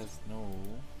he has no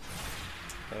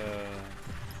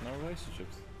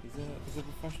relationships. He's a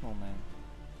professional man.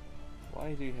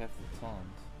 Why do you have to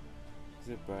taunt? Is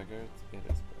it braggart? It is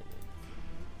braggart.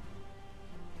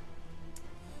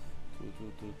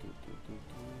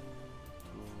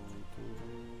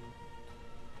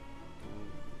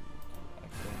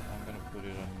 Actually, I'm gonna put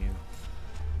it on mute.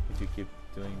 If you keep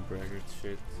doing braggart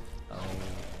shit,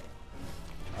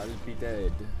 I'll be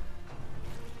dead.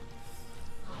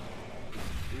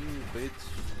 Ooh, bitch,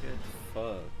 get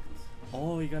fucked.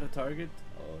 Oh, you got a target?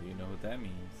 Oh, you know what that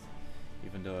means.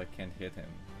 Even though I can't hit him.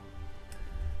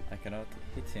 I cannot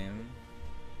hit him.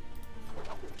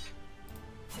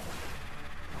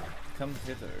 Come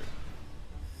hither.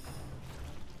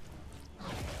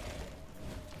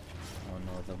 Oh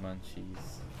no, the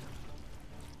munchies.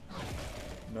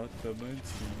 Not the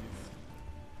munchies.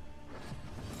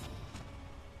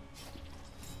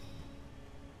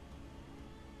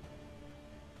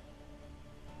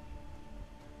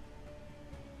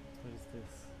 What is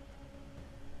this?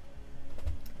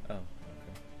 Oh,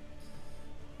 okay.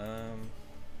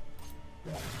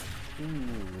 Ooh.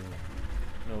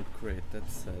 No crit,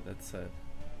 that's sad, that's sad.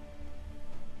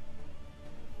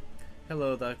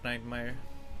 Hello, Dark Nightmare.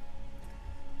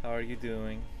 How are you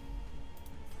doing?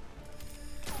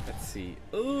 Let's see.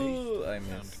 Ooh, I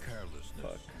missed.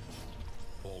 Fuck.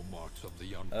 All marks of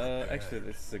the unprepared. Actually,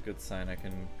 this is a good sign. I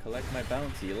can collect my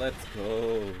bounty. Let's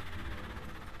go.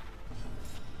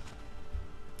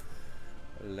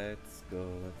 Let's go,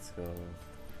 let's go.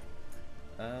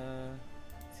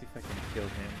 See if I can kill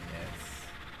him. Yes.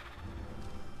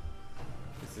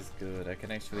 This is good. I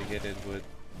can actually hit it with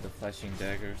the flashing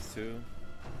daggers too.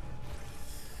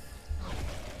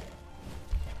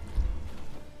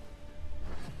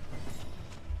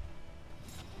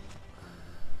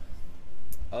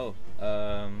 Oh,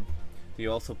 do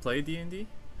you also play D&D?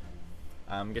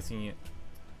 I'm guessing you...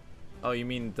 Oh, you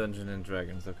mean Dungeons and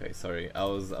Dragons? Okay, sorry. I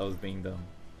was being dumb.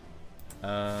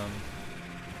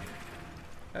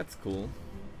 That's cool.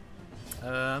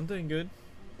 I'm doing good.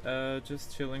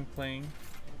 Just chilling, playing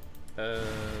the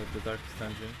Darkest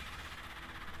Dungeon.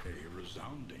 A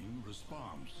resounding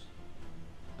response.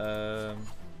 Do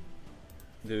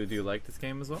you like this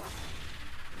game as well?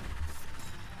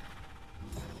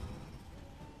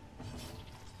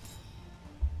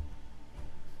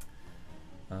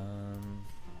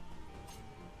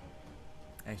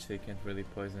 Actually, I can't really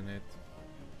poison it.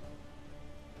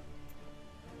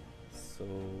 So,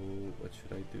 what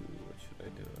should I do? What should I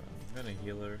do? I'm gonna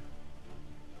heal her.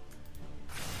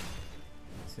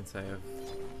 Since I have...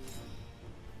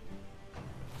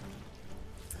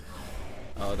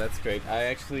 Oh, that's great. I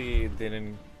actually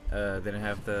didn't have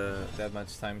that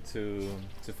much time to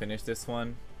finish this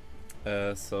one.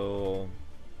 So...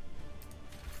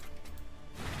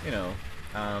 You know,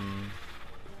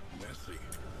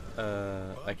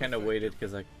 I kind of waited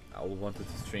because I wanted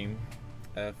to stream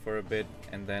for a bit,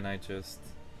 and then I just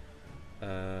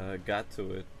got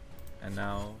to it, and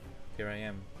now here I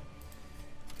am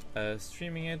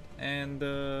streaming it, and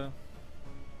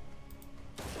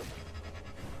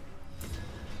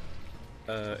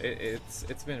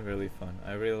it's been really fun.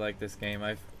 I really like this game.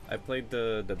 I played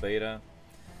the beta.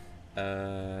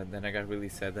 Then I got really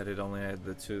sad that it only had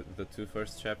the two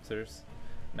first chapters,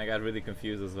 and I got really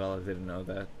confused as well. I didn't know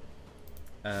that.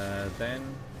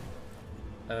 Then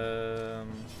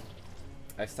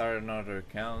I started another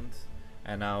account,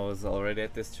 and I was already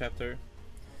at this chapter.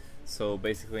 So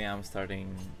basically, I'm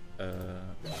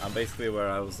basically where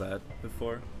I was at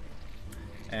before.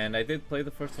 And I did play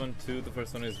the first one too. The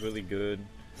first one is really good.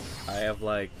 I have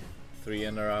like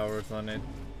 300 hours on it.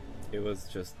 It was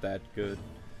just that good.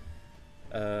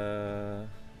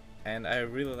 And I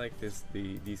really like these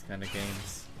kind of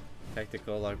games,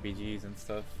 tactical RPGs and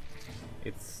stuff.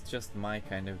 It's just my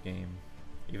kind of game,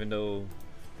 even though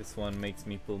this one makes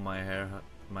me pull my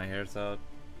hairs out,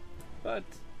 but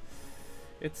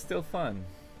it's still fun.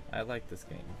 I like this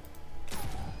game.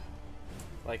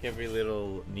 Like every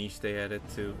little niche they added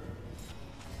to.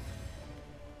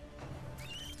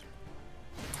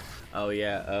 Oh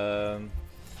yeah,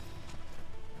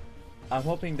 I'm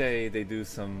hoping they do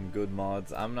some good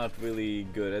mods. I'm not really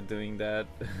good at doing that,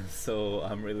 so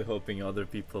I'm really hoping other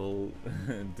people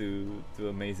do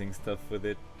amazing stuff with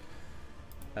it.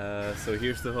 So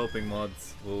here's the hoping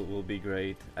mods will be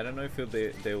great. I don't know if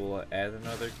they will add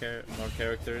another more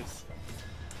characters,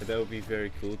 but that would be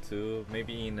very cool too.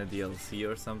 Maybe in a DLC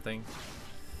or something.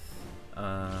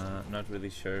 Not really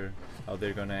sure how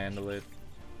they're gonna handle it.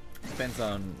 Depends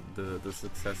on the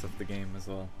success of the game as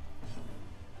well.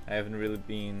 I haven't really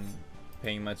been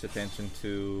paying much attention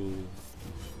to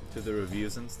the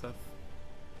reviews and stuff.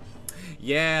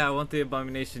 Yeah, I want the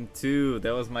Abomination too.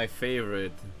 That was my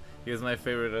favorite. He was my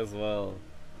favorite as well.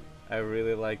 I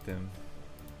really liked him.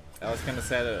 I was kind of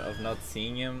sad of not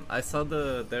seeing him. I saw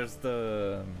there's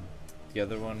the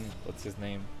other one. What's his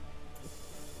name?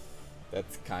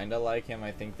 That's kind of like him.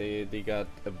 I think they got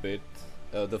a bit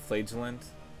the Flagellant.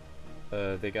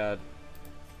 They got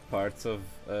parts of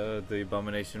the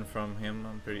Abomination from him.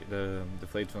 I'm pretty the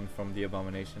Flagellant from the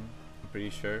Abomination. I'm pretty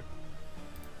sure.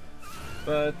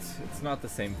 But it's not the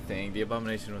same thing. The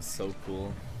Abomination was so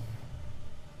cool.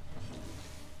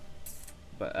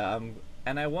 But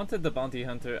and I wanted the Bounty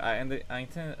Hunter. I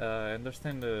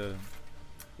understand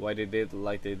why they did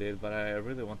like they did, but I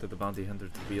really wanted the Bounty Hunter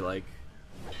to be like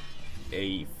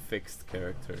a fixed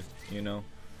character, you know.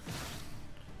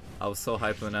 I was so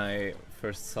hyped when I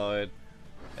first saw it.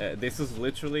 This is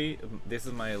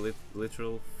my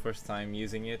literal first time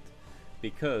using it,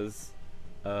 because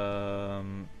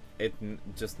it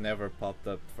just never popped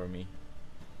up for me.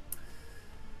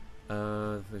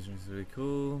 The Vision is really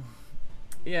cool.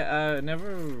 Yeah, I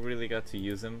never really got to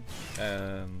use him.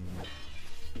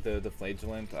 The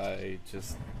Flagellant,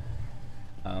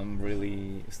 I'm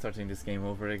really starting this game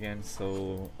over again.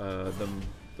 So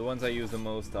the ones I use the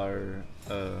most are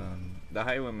the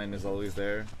Highwayman is always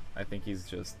there. I think he's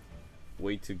just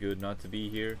way too good not to be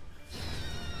here.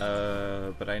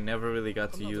 But I never really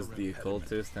got to use the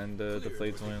Occultist and the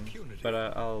Flagellant. But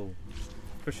I'll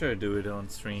for sure do it on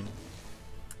stream.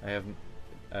 I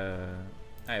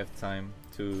have time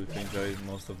to enjoy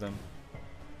most of them.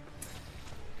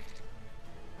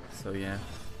 So yeah.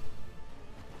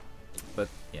 But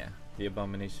yeah, the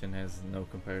Abomination has no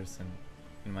comparison,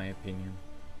 in my opinion.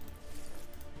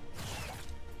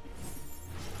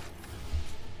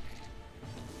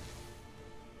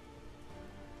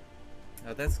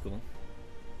 Oh, that's cool.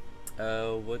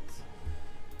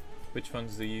 Which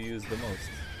ones do you use the most?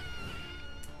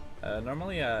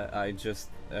 Normally I just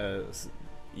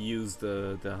use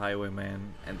the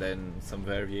Highwayman and then some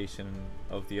variation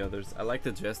of the others. I like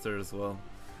the Jester as well.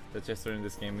 The Jester in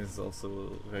this game is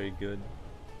also very good.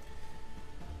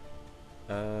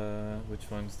 Which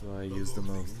ones do I use the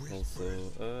most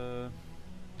also?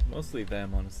 Mostly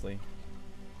them, honestly.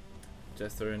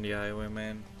 Jester and the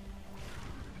Highwayman.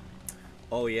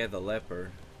 Oh yeah, the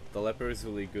Leper. The Leper is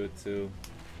really good too.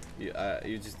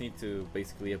 You just need to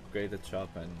basically upgrade the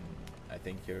chop and I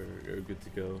think you're good to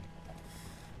go.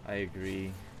 I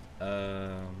agree.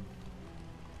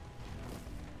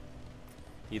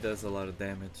 He does a lot of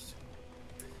damage.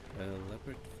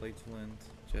 Leopard, Flagellant,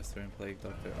 Jester, and Plague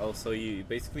Doctor. Oh, so you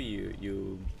basically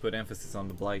you put emphasis on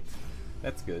the Blight.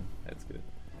 That's good. That's good.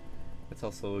 That's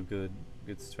also a good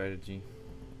strategy.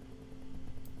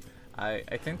 I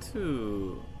tend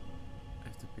to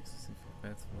have to pick specific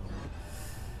pets.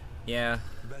 Yeah.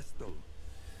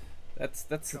 That's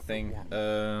the thing.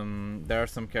 There are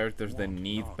some characters that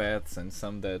need pets and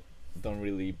some that don't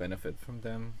really benefit from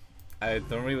them. I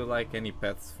don't really like any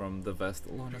pets from the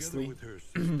Vestal, honestly.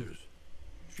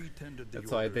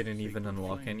 That's why I didn't even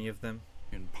unlock any of them.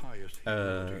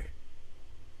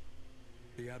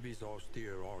 The Abbey's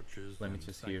austere arches Let me and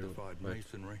just hear sanctified what-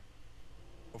 masonry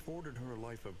afforded her a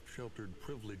life of sheltered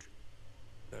privilege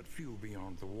that few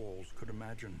beyond the walls could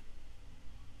imagine.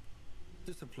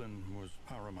 Discipline was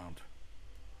paramount,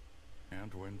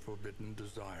 and when forbidden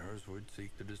desires would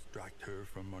seek to distract her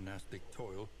from monastic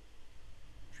toil,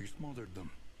 she smothered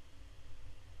them.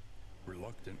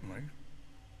 Reluctantly.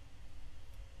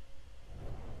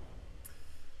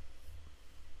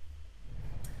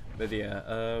 But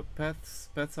yeah, pets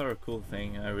are a cool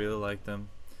thing. I really like them,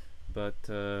 but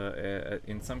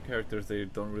in some characters they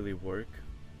don't really work,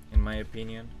 in my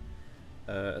opinion.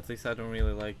 At least I don't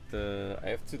really like the. I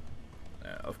have to.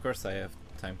 Of course, I have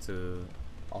time to.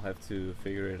 I'll have to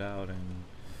figure it out and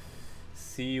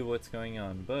see what's going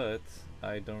on, but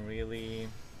I don't really.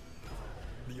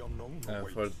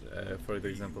 For the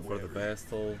example, for the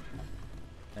Vestal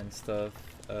and stuff,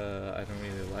 I don't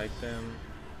really like them.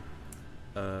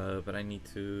 But I need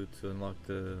to unlock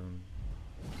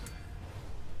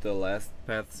the last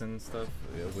paths and stuff,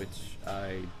 which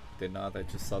I did not. I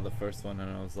just saw the first one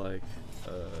and I was like,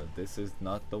 this is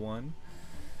not the one.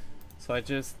 So I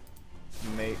just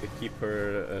keep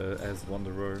her as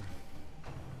Wanderer.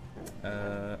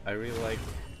 I really like.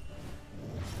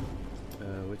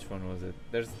 Which one was it?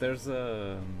 There's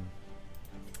a.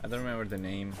 I don't remember the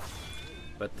name,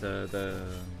 but the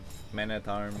Man at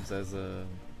Arms as a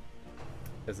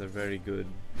very good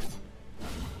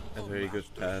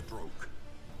path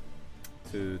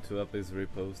to up his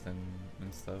riposte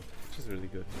and stuff, which is really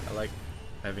good. I like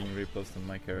having riposte on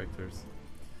my characters.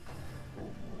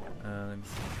 Let me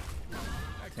see.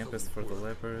 Tempest for the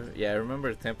leper. Yeah, I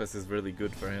remember Tempest is really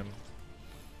good for him.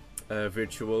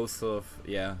 Virtuoso,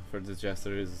 for the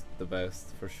Jester is the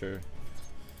best for sure.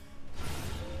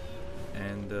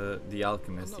 And the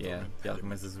Alchemist, the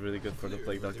Alchemist is really good for the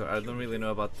Plague Doctor. I don't really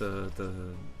know about the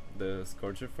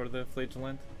Scourger for the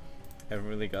Flagellant. Haven't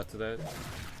really got to that.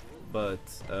 But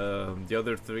the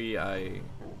other three, I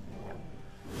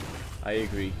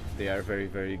agree. They are very,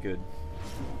 very good.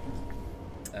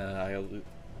 I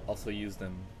also use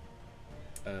them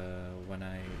when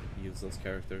I use those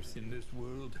characters. In this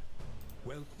world,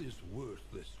 wealth is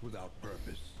worthless without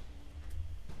purpose.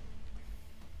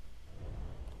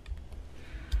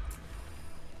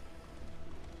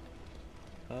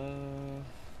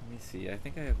 Let me see. I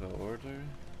think I have an order.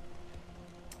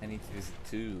 I need to visit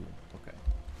 2. Okay.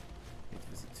 I need to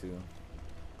visit 2.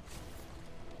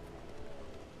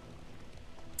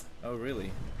 Oh,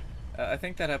 really? I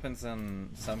think that happens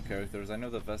on some characters. I know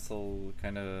the Vessel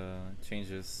kind of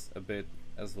changes a bit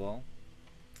as well.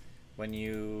 When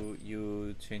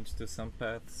you change to some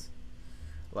paths,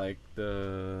 like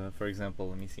for example,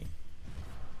 let me see.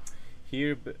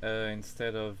 Here,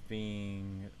 instead of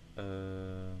being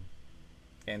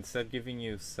instead giving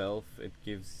you self, it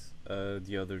gives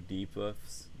the other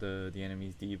debuffs, the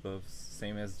enemy's debuffs,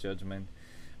 same as Judgment.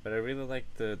 But I really like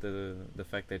the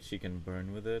fact that she can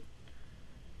burn with it.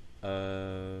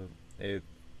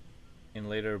 In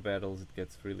later battles it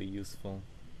gets really useful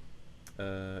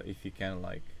if you can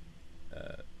like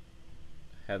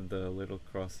have the little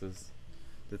crosses,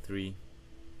 the 3.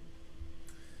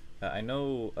 I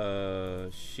know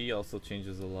she also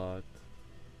changes a lot.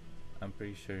 I'm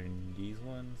pretty sure in these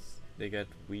ones they get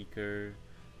weaker,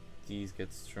 these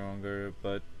get stronger,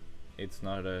 but it's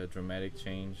not a dramatic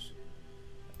change,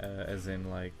 as in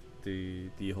like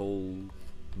the whole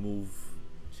move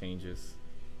changes.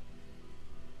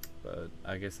 But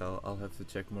I guess I'll have to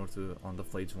check more on the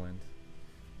Flagellant.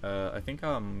 I think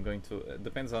I'm going to. It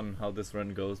depends on how this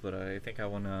run goes, but I think I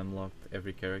want to unlock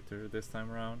every character this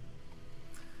time around.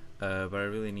 But I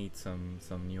really need some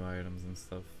new items and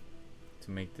stuff to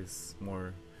make this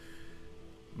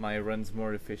my runs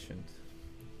more efficient.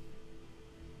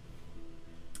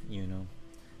 You know,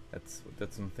 that's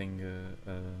something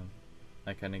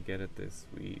I kind of get at this.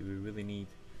 We really need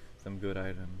some good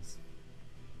items.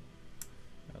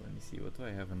 Let me see, what do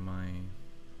I have in my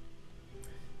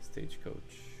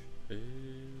stagecoach?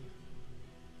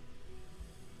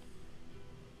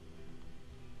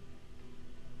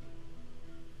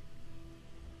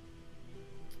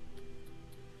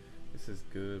 This is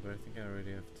good, but I think I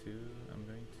already have 2. I'm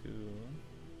going to.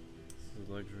 This is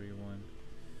a luxury one.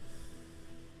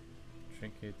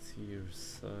 Trinkets here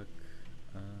suck.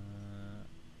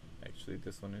 Actually,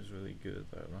 this one is really good,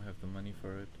 but I don't have the money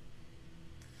for it.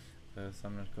 So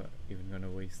I'm not even gonna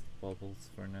waste bubbles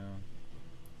for now.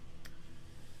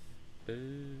 What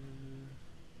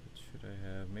should I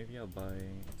have? Maybe I'll buy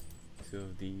 2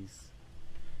 of these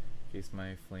in case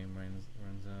my flame runs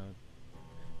out.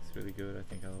 It's really good. I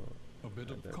think I'll A bit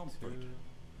add of that comfort too.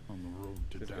 on the road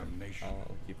to It's good. damnation.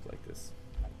 I'll keep it like this.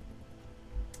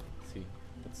 Let's see,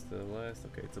 what's the last?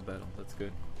 Okay, it's a battle. That's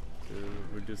good to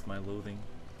reduce my loathing.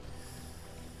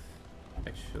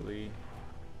 Actually,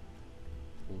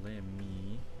 let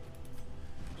me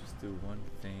just do one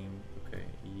thing. Okay,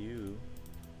 you.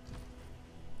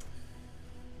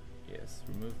 Yes,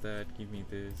 remove that. Give me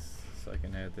this so I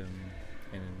can add them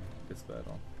in this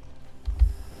battle.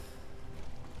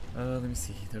 Let me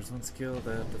see. There's one skill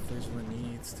that the Flagellant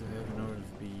needs to have in order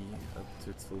to be up to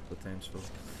its full potential.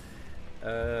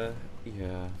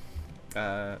 Yeah.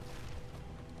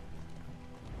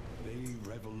 They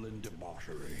revel in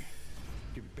debauchery.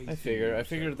 I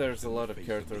figured there's a lot of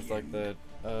characters like that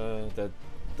that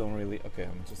don't really. Okay,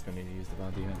 I'm just gonna use the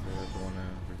bounty hunter. I don't want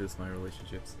to reduce my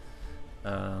relationships.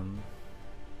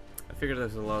 I figured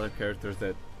there's a lot of characters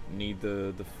that need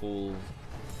the full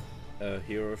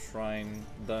hero shrine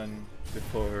done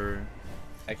before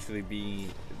actually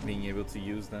being able to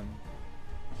use them,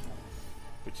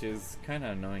 which is kind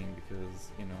of annoying because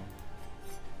you know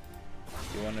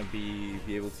you want to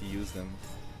be able to use them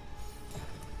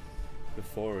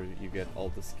before you get all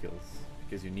the skills,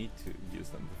 because you need to use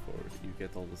them before you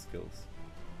get all the skills.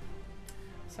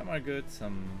 Some are good,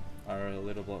 some are a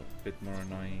little bit more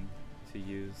annoying to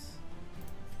use,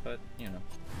 but you know,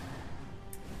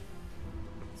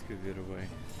 it's good either way.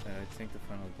 I think the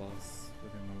final boss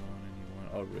with him alone and you want.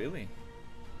 Oh really?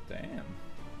 Damn.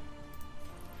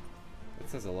 That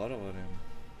says a lot about him.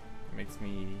 It makes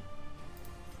me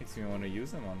want to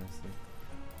use him, honestly.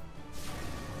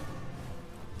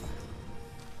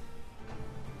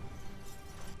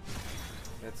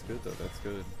 That's good though. That's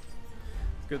good.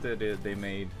 It's good that they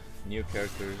made new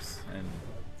characters and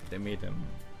they made them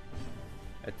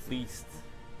at least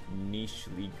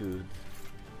nichely good.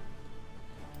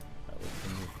 I will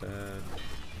remove that.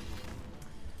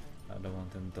 I don't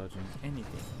want them dodging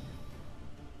anything.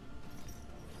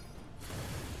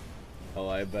 Oh,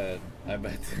 I bet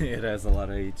it has a lot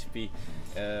of HP.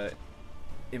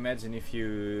 Imagine if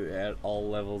you had all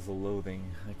levels of loading.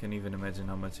 I can even imagine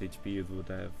how much HP it would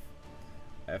have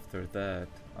after that,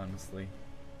 honestly.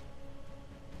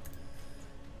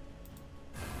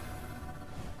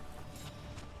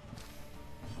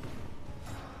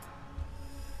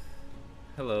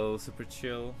 Hello, Super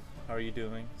Chill. How are you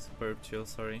doing? Superb Chill,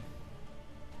 sorry.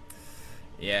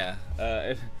 Yeah,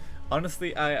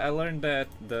 honestly, I learned that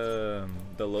the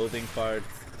loading part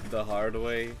the hard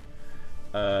way.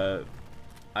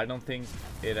 I don't think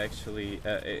it actually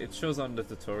it shows on the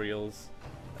tutorials,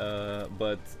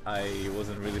 but I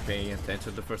wasn't really paying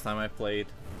attention the first time I played.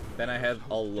 Then I had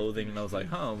all loading and I was like,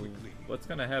 huh, what's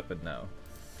gonna happen now?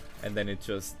 And then it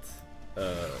just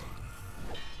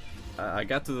I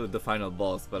got to the final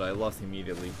boss, but I lost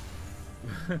immediately.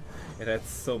 It had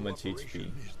so much HP.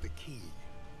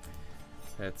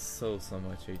 It had so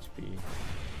much HP.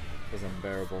 It was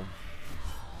unbearable.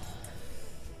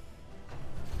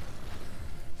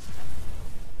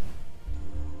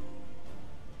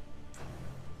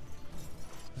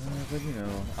 But you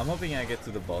know, I'm hoping I get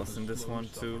to the boss in this one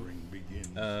too.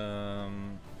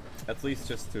 At least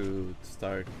just to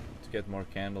start to get more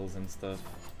candles and stuff.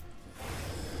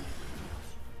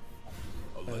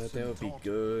 That would be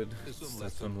good.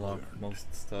 Start to unlock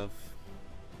most stuff.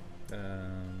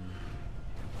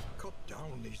 Cut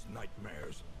down these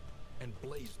nightmares and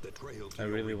blaze the trail to I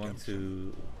your really want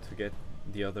redemption. to get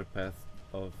the other path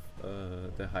of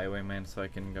the Highwayman, so I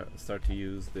can start to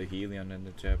use the Helion and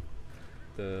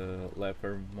the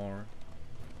Leper more.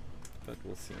 But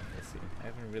we'll see. We'll see. I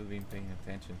haven't really been paying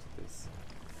attention to this.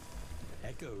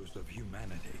 Echoes of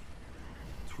humanity,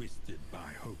 twisted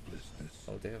by hopelessness.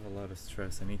 Oh, they have a lot of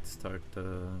stress. I need to start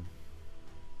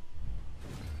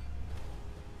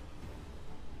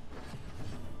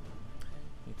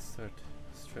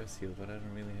stress heal, but I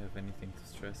don't really have anything to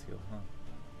stress heal, huh?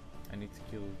 I need to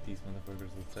kill these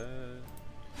motherfuckers with that.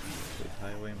 With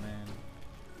Highwayman.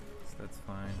 So that's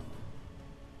fine.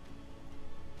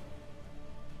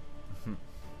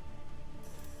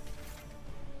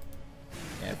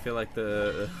 Yeah, I feel like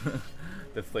the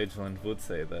the flagellant would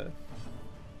say that.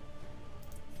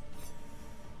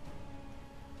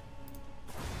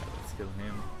 Let's kill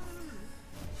him.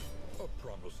 A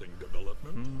promising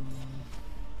development.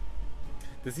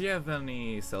 Does he have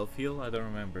any self-heal? I don't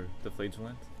remember. The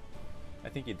flagellant? I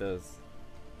think he does.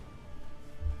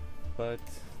 But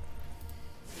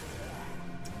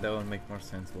that would make more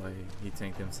sense why he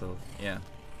tanked himself. Yeah.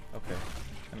 Okay.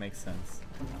 That makes sense.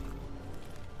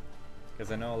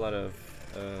 Because I know a lot of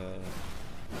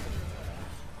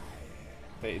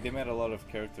they made a lot of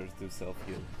characters do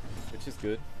self-heal, which is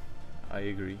good. I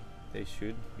agree. They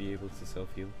should be able to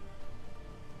self-heal.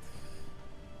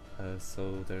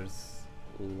 So there's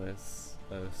less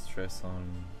stress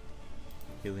on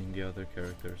healing the other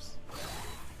characters.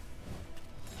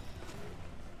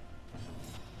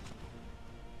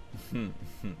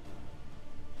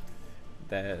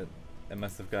 That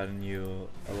must have gotten you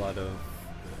a lot of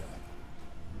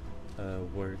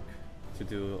work to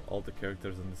do all the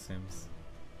characters in The Sims.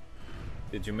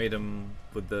 Did you make them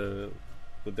with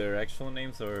their actual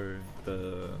names or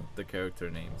the character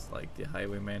names, like the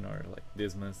Highwayman or like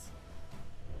Dismas?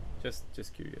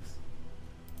 Just curious.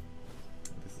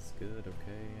 This is good.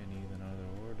 Okay, I need another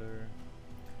order.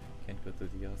 Can't go to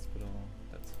the hospital.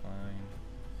 That's fine.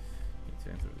 Need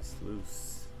to enter the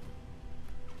sluice.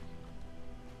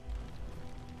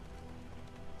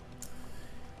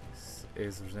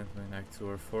 Is Resentment Act 2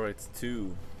 or 4? It's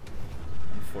 2.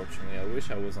 Unfortunately, I wish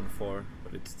I was on 4,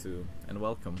 but it's 2. And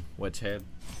welcome, Wedgehead.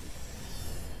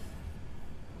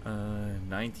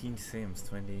 19 Sims,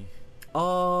 20.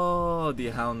 Oh, the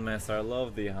Houndmaster. I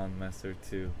love the Houndmaster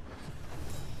too.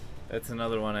 That's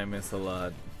another one I miss a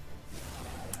lot.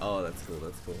 Oh, that's cool.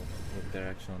 That's cool. With their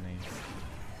actual names.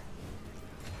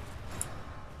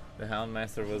 The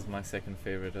Houndmaster was my second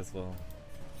favorite as well.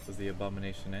 It was the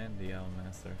Abomination and the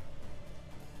Houndmaster.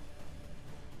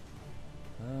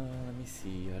 Let me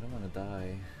see. I don't want to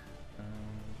die.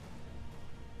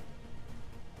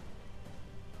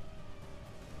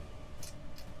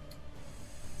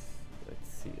 Let's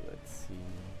see. Let's see.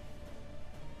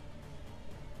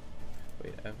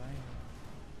 Wait, have I?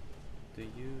 Do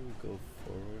you go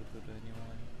forward with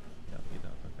anyone? No, you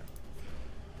don't. Okay.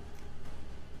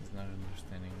 He's not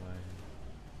understanding why.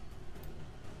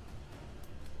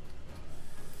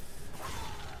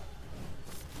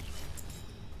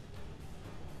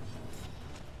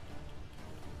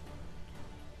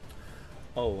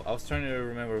 Oh, I was trying to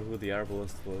remember who the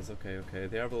Arbalest was. Okay, okay.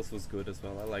 The Arbalest was good as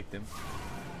well. I liked him.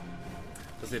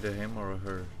 Was it a him or a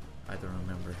her? I don't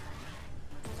remember.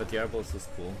 But the Arbalest was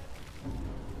cool.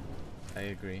 I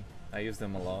agree. I use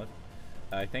them a lot.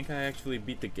 I think I actually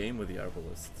beat the game with the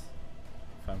Arbalest.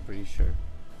 If I'm pretty sure.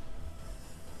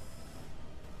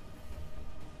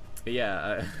 But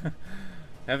yeah,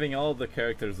 having all the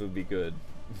characters would be good.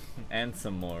 And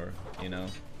some more, you know.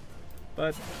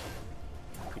 But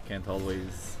you can't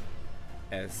always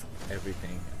ask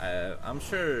everything. I'm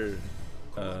sure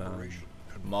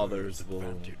modders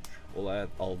will add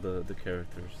all the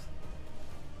characters.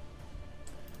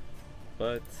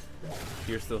 But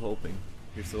you're still hoping.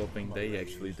 You're still hoping they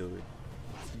actually do it.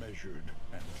 Measured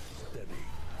and steady.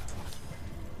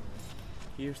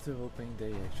 You're still hoping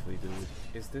they actually do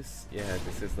it. Is this? Yeah,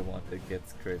 this is the one that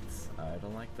gets crits. I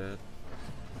don't like that.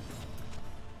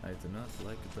 I do not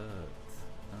like that.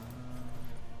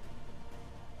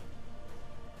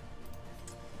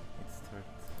 Let's start.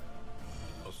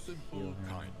 A simple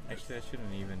kindness. Actually, I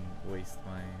shouldn't even waste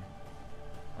my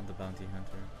on the bounty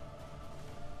hunter.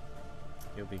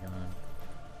 He'll be gone.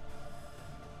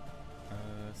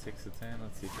 6 to 10.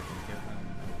 Let's see if I can get him.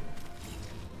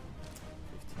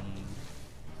 15.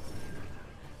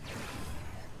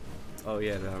 Oh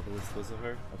yeah, the Arbalest was a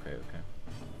her? Okay, okay.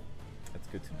 That's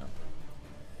good to know.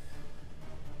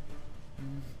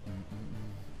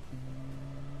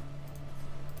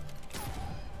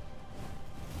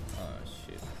 Oh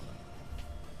shit.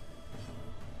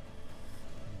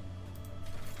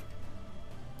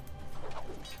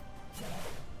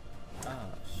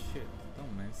 Ah shit,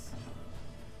 don't miss.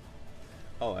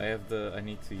 Oh, I have the, I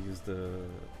need to use the,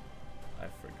 I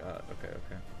forgot. Okay,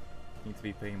 okay. Need to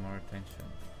be paying more attention.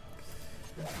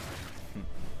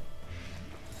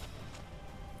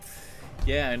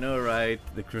 Yeah, I know, right?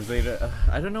 The Crusader.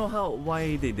 I don't know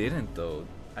why they didn't though.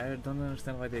 I don't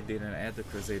understand why they didn't add the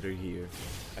Crusader here.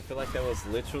 I feel like that was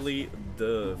literally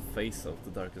the face of the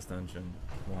Darkest Dungeon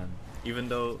one.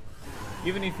 Even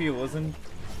if he wasn't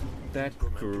that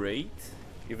great,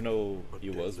 even though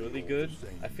he was really good,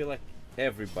 I feel like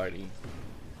everybody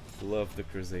loved the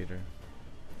Crusader.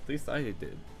 At least I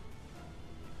did,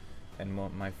 and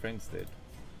my friends did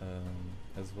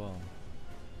as well.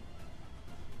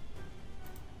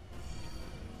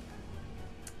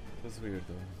 It was weird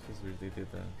though. It was weird they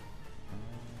did that.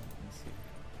 Let's see.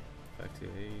 Back to 8,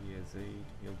 he has 8,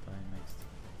 he'll die next.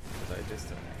 He'll die this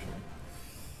turn actually.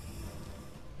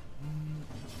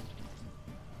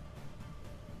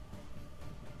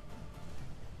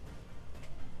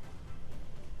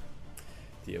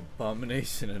 The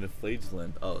Abomination and the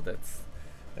Flagellant. Oh, that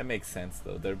makes sense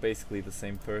though. They're basically the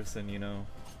same person, you know.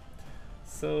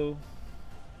 So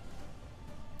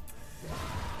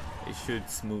they should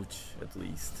smooch at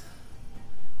least.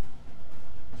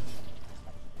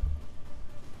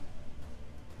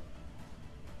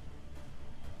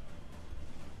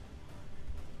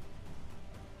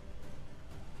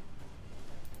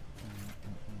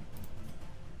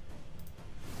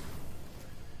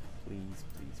 Please,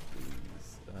 please, please.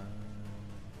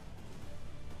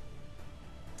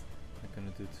 Not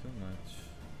gonna do too much.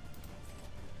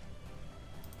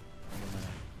 I'm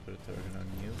gonna put a target on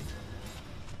you.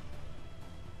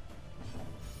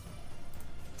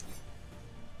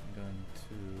 I'm going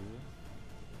to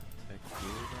attack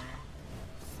you then.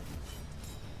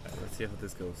 Alright, let's see how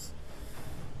this goes.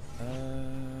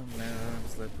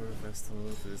 Man-at-arms, leper, vestal,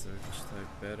 this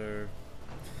archetype better.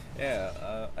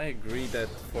 Yeah, I agree that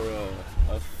for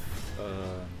a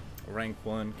rank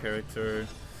 1 character,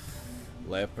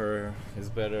 leper is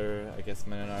better. I guess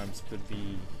man-at-arms could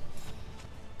be.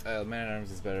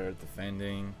 Man-at-arms is better at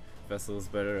defending. Vessel is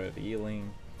better at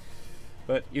healing.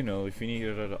 But you know, if you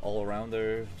needed an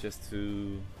all-rounder just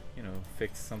to, you know,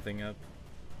 fix something up,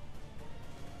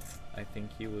 I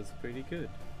think he was pretty good.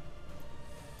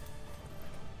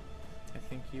 I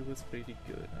think he was pretty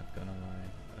good. Not gonna lie.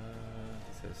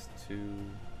 This has 2.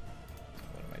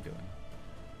 doing?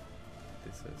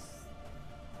 This is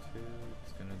 2.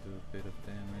 It's gonna do a bit of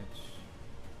damage.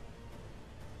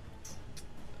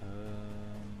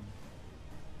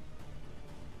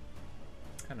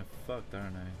 Kind of fucked,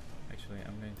 aren't I? Actually,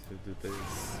 I'm going to do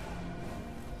this.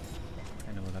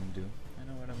 I know what I'm doing. I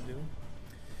know what I'm doing.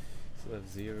 So I have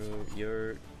 0.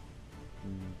 You're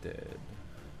dead.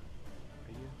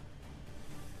 Are you?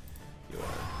 You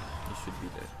are. You should be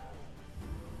dead.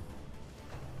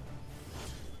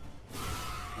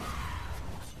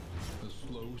 The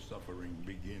slow suffering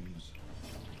begins.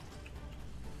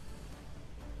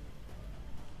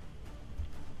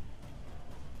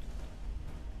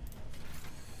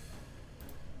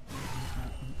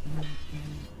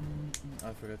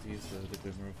 I forgot to use the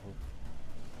Glimmer of Hope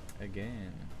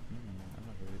again. I'm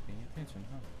not really paying attention,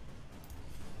 huh?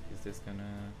 Is this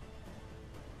gonna...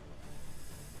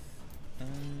 let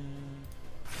me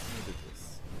do this.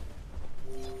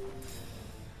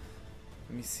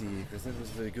 Let me see. Crusader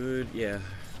was really good. Yeah,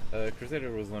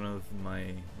 Crusader was one of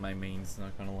my mains.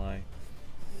 Not gonna lie.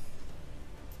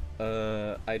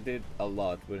 I did a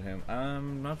lot with him.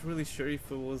 I'm not really sure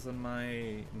if it was on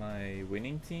my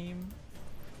winning team,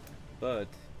 but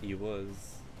he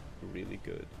was really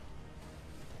good.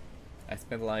 I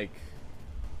spent like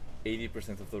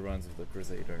 80% of the runs with the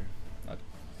Crusader.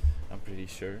 I'm pretty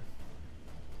sure.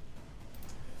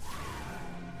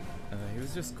 He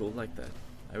was just cool like that.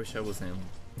 I wish I was him.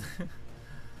 Do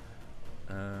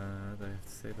I have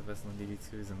to say the best on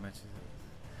DD2 is a match?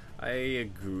 I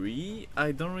agree.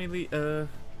 I don't really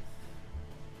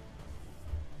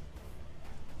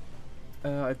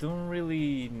I don't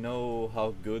really know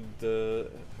how good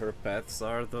her paths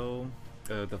are though,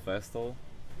 the Vestal,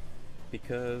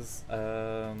 because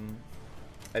I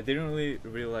didn't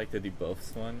really like the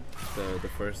debuffs one, the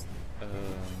first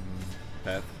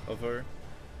path of her,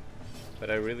 but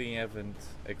I really haven't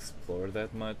explored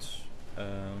that much.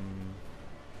 But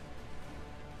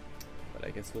I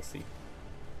guess we'll see.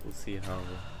 We'll see how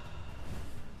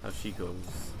she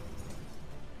goes.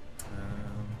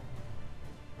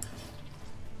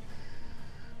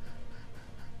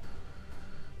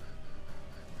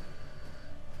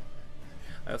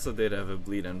 I also did have a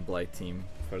Bleed and Blight team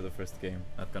for the first game,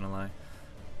 not gonna lie.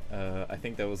 I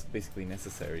think that was basically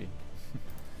necessary.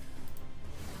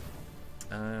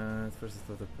 First I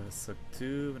thought the pass sucked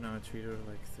 2, but now I treat her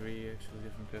like 3 actually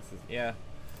different passes. Yeah.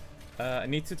 I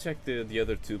need to check the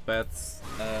other 2 paths.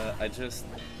 I just,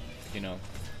 you know,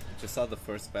 just saw the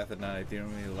first path and I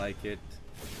didn't really like it.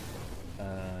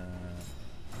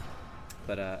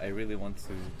 But I really want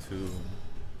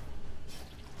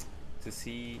to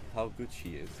see how good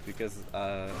she is, because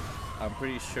I'm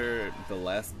pretty sure the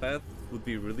last path would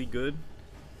be really good.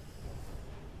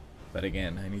 But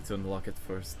again, I need to unlock it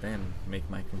first, then make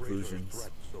my conclusions.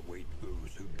 Threats await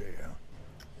those who dare.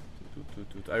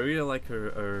 I really like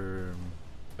her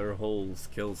whole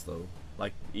skills though.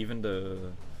 Like even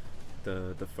the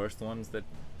first ones that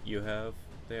you have,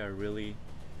 they are really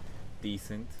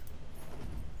decent.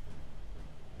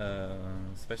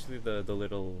 Especially the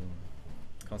little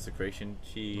consecration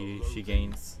she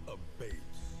gains.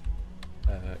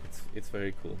 It's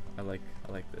very cool. I like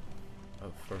that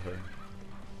for her.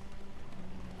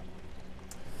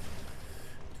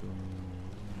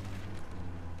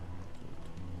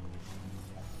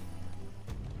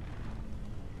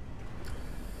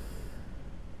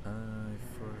 I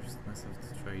forced myself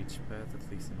to try each path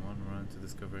at least in one run to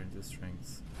discover the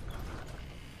strengths.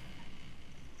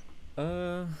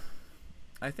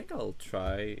 I think I'll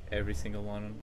try every single one